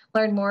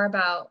learn more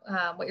about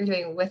what you're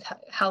doing with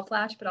Health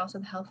Latch, but also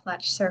the Health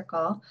Latch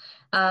Circle,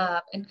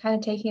 and kind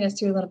of taking us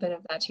through a little bit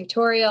of that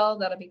tutorial.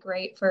 That'll be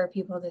great for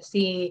people to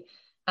see.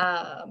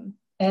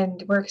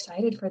 And we're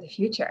excited for the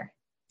future.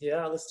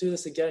 Yeah, let's do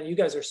this again. You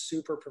guys are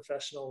super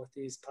professional with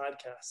these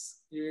podcasts.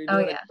 You're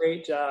doing a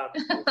great job.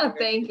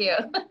 Thank you.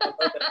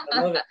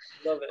 I love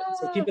it.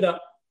 So keep it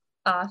up.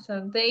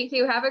 Awesome. Thank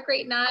you. Have a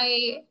great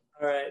night.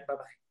 All right.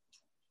 Bye-bye.